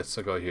 2 assists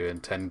I got here in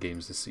 10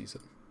 games this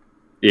season.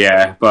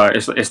 Yeah, but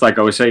it's like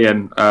I was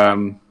saying.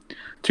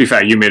 To be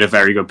fair, you made a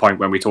very good point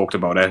when we talked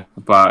about it.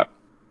 But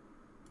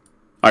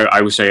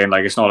I was saying,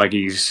 like, it's not like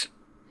he's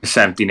a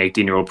 17,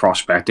 18-year-old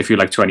prospect. If you're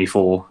like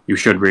 24, you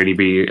should really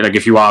be like,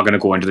 if you are going to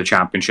go into the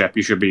Championship,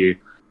 you should be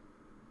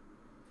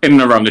in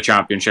and around the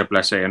Championship,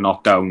 let's say, and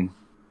not down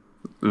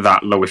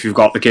that low. If you've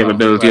got the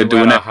capability of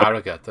doing it.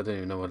 Harrogate, I don't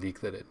even know what league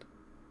they're in.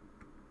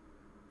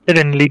 They're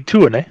in League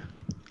 2, aren't they?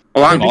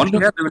 Oh, hang on.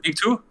 Yeah, they're in League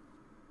 2.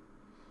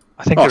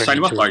 I think sign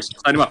him up, guys.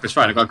 Sign him up. It's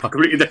fine. I've got a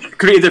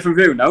completely different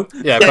view now.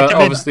 Yeah, but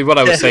obviously what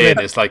I was saying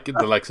is like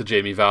the likes of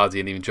Jamie Vardy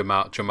and even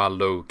Jamal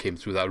Lowe came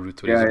through that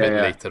route when he was a bit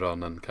later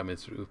on and coming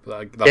through.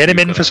 Get him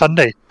in for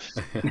Sunday.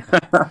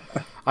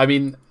 I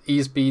mean,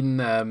 he's been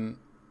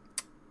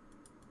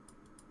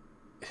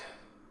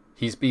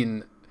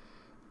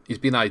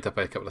eyed up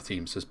by a couple of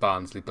teams. There's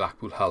Barnsley,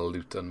 Blackpool, Hull,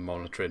 Luton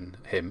monitoring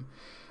him.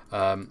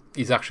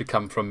 He's actually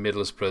come from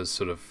Middlesbrough's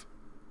sort of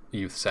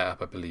youth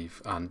setup, I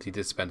believe, and he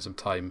did spend some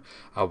time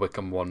at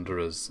Wycombe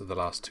Wanderers the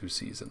last 2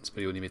 seasons,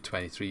 but he only made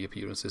 23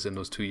 appearances in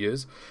those 2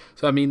 years.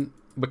 So I mean,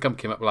 Wycombe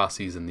came up last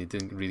season, he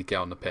didn't really get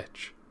on the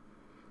pitch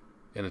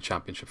in a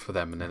Championship for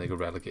them, and then they got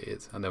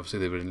relegated, and obviously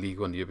they were in League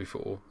One the year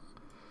before.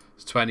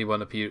 It's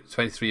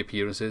 23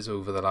 appearances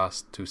over the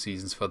last 2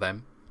 seasons for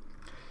them.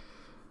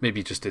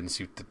 Maybe it just didn't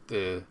suit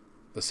the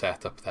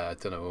setup there, I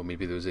don't know, or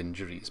maybe there was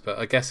injuries, but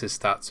I guess his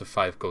stats of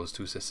 5 goals,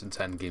 2 assists in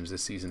 10 games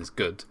this season is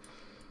good.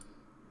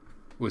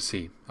 We'll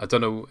see. I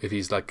don't know if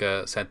he's like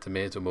a centre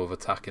mid or more of an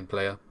attacking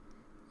player.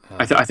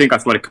 I think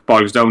that's what it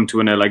boils down to.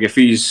 And like, if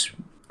he's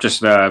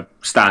just a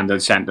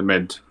standard centre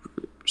mid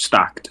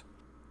stacked,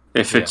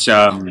 if it's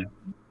an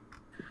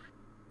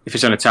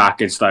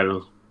attacking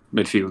style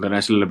midfield, then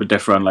it's a little bit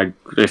different. Like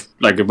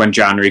when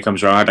January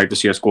comes around, I'd like to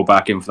see us go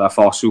back in for that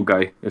Fosu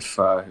guy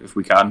if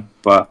we can.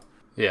 But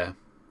yeah,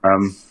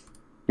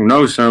 who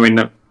knows? I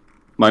mean,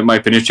 my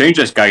opinion's changed.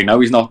 This guy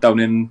now, he's not down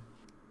in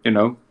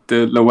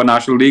the lower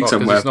national league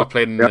somewhere. He's not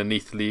playing in the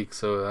Neath League,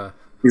 so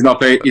he's not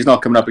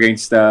coming up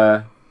against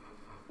Britain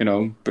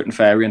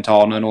Ferry and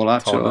Torna and all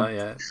that.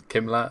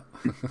 Kimler.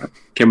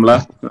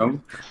 To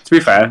be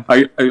fair,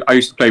 I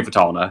used to play for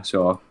Torna,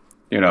 so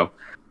I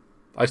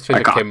used to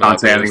play for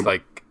Kimler. It was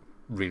like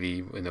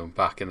really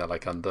back in the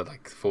like under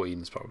like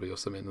 14s probably or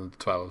something, under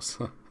 12s.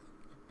 And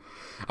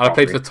I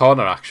played for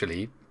Torna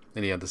actually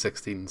in the under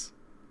 16s,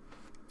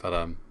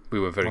 but we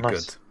were very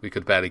good. We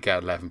could barely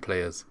get 11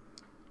 players.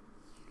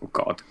 Oh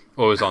God!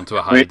 Always on to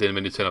a high din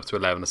when you turn up to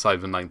 11,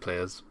 aside from 9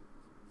 players.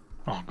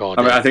 Oh God!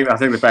 I think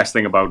the best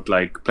thing about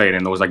like playing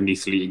in those like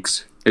Neath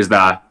leagues is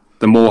that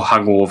the more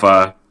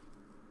hungover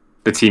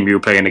the team you were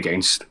playing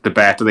against, the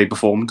better they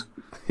performed.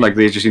 Like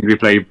they just seem to be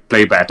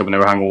play better when they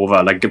were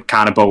hungover. Like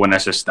Cannabo in their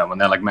system,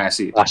 and they're like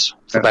Messi. That's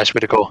the best way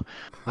to go.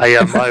 I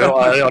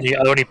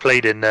only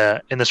played in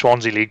the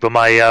Swansea league, but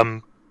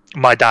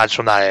my dad's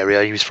from that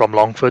area. He was from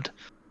Longford.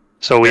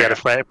 So we had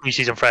a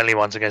pre-season friendly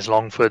once against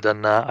Longford,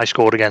 and I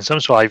scored against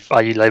them. So I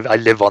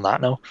live on that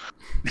now.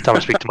 Every time I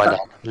speak to my dad,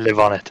 I live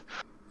on it.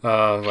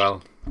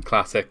 Well,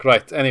 classic.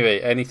 Right. Anyway,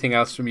 anything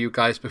else from you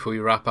guys before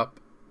you wrap up?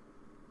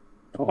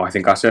 Oh, I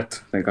think that's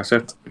it.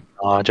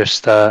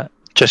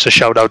 Just a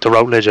shout out to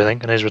Routledge, I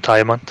think, in his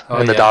retirement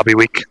in the Derby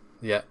week.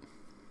 Yeah.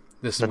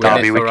 This the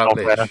Derby week.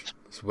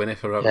 Let's win it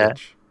for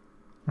Routledge.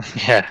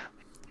 Yeah.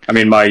 I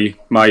mean, my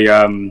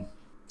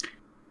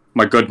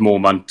good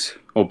moment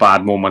or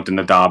bad moment in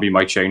the derby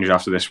might change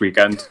after this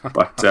weekend,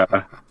 but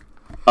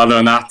other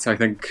than that, I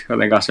think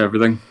that's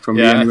everything from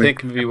me. Anyway. I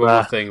think maybe one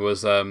more thing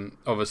was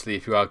obviously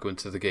if you are going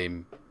to the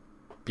game,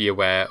 be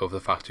aware of the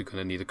fact you're going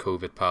to need a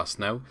COVID pass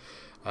now.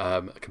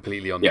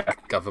 Completely on the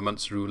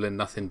government's ruling,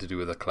 nothing to do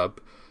with the club.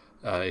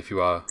 If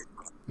you are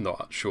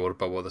not sure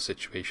about what the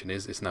situation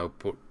is, it's now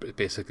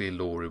basically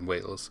law in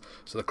Wales,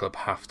 so the club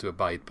have to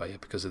abide by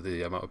it because of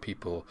the amount of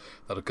people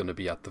that are going to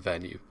be at the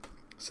venue.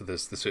 So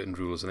there's the certain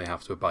rules and they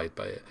have to abide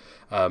by it.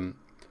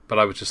 But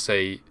I would just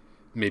say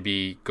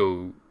maybe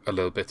go a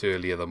little bit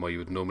earlier than what you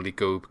would normally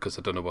go, because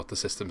I don't know what the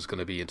system's going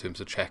to be in terms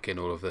of checking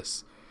all of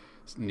this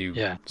new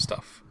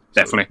stuff.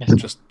 So definitely.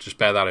 Just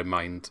bear that in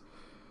mind.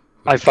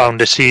 I found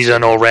the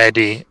season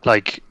already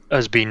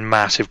has been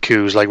massive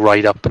queues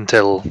right up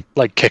until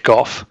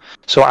kick-off.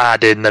 So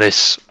add in that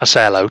it's a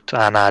sellout,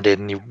 and add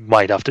in you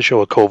might have to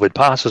show a COVID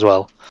pass as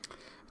well.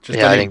 Just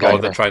don't even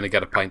bother trying to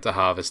get a pint of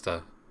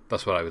Harvester.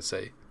 That's what I would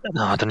say.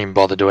 No, I don't even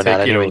bother doing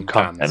that anyway.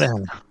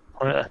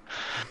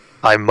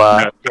 I'm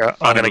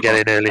going to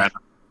get in early.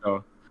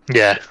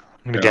 Yeah,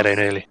 I'm going to get in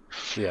early.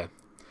 Yeah.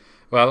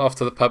 Well, off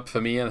to the pub for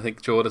me, and I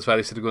think Jordan's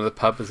ready to go to the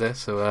pub, is it?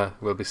 So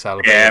we'll be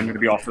celebrating. Yeah, I'm going to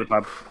be off to the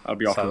pub. I'll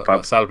be off to the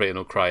pub. Celebrating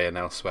or crying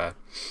elsewhere.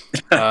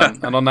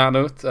 And on that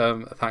note,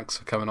 thanks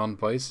for coming on,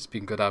 boys. It's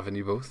been good having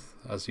you both,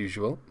 as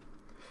usual.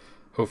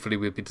 Hopefully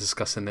we'll be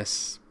discussing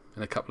this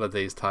in a couple of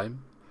days'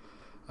 time,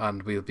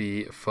 and we'll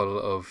be full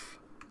of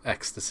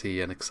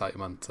ecstasy and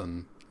excitement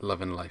and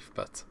loving life.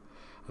 But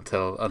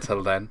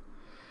until then,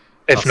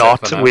 if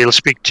not, we'll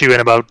speak to you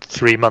in about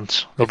 3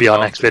 months. It'll be our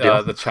next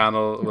video. The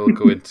channel will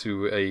go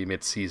into a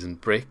mid-season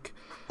break.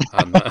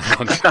 And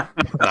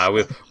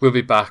we'll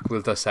be back.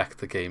 We'll dissect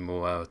the game.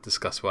 We'll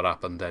discuss what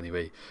happened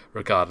anyway,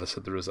 regardless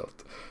of the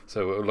result.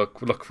 So we'll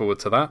look forward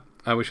to that.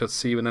 And we shall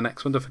see you in the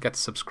next one. Don't forget to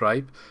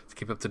subscribe to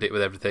keep up to date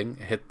with everything.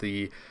 Hit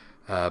the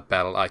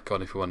bell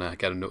icon if you want to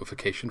get a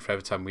notification for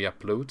every time we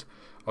upload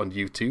on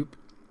YouTube.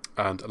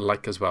 And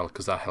like as well,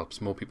 because that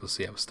helps more people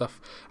see our stuff.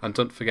 And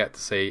don't forget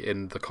to say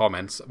in the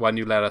comments when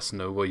you let us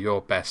know what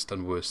your best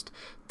and worst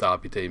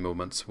Derby Day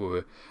moments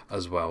were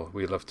as well.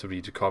 We love to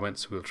read your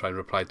comments. We'll try and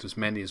reply to as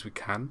many as we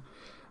can.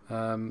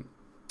 And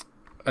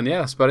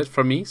yeah, that's about it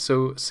from me.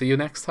 So see you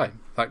next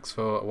time. Thanks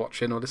for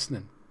watching or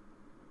listening.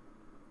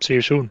 See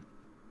you soon.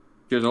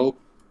 Cheers all.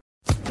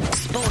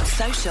 Sports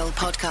Social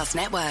Podcast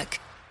Network.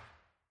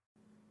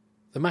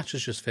 The match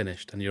has just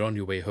finished and you're on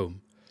your way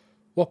home.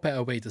 What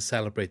better way to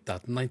celebrate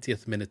that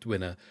 90th minute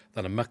winner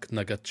than a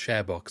McNugget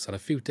share box and a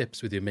few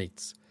tips with your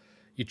mates?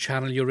 You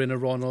channel your inner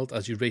Ronald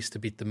as you race to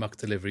beat the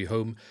McDelivery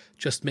home,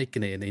 just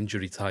making it in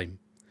injury time.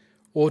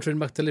 Ordering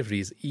McDelivery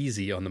is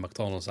easy on the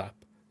McDonald's app.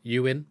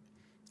 You in?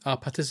 Our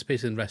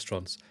participating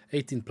restaurants,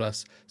 18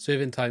 plus,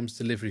 serving times,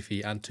 delivery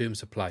fee and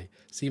terms apply.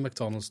 See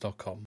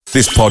mcdonalds.com.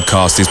 This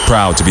podcast is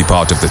proud to be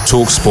part of the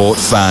TalkSport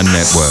Fan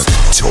Network.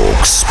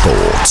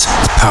 TalkSport.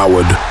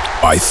 Powered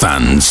by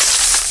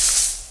fans.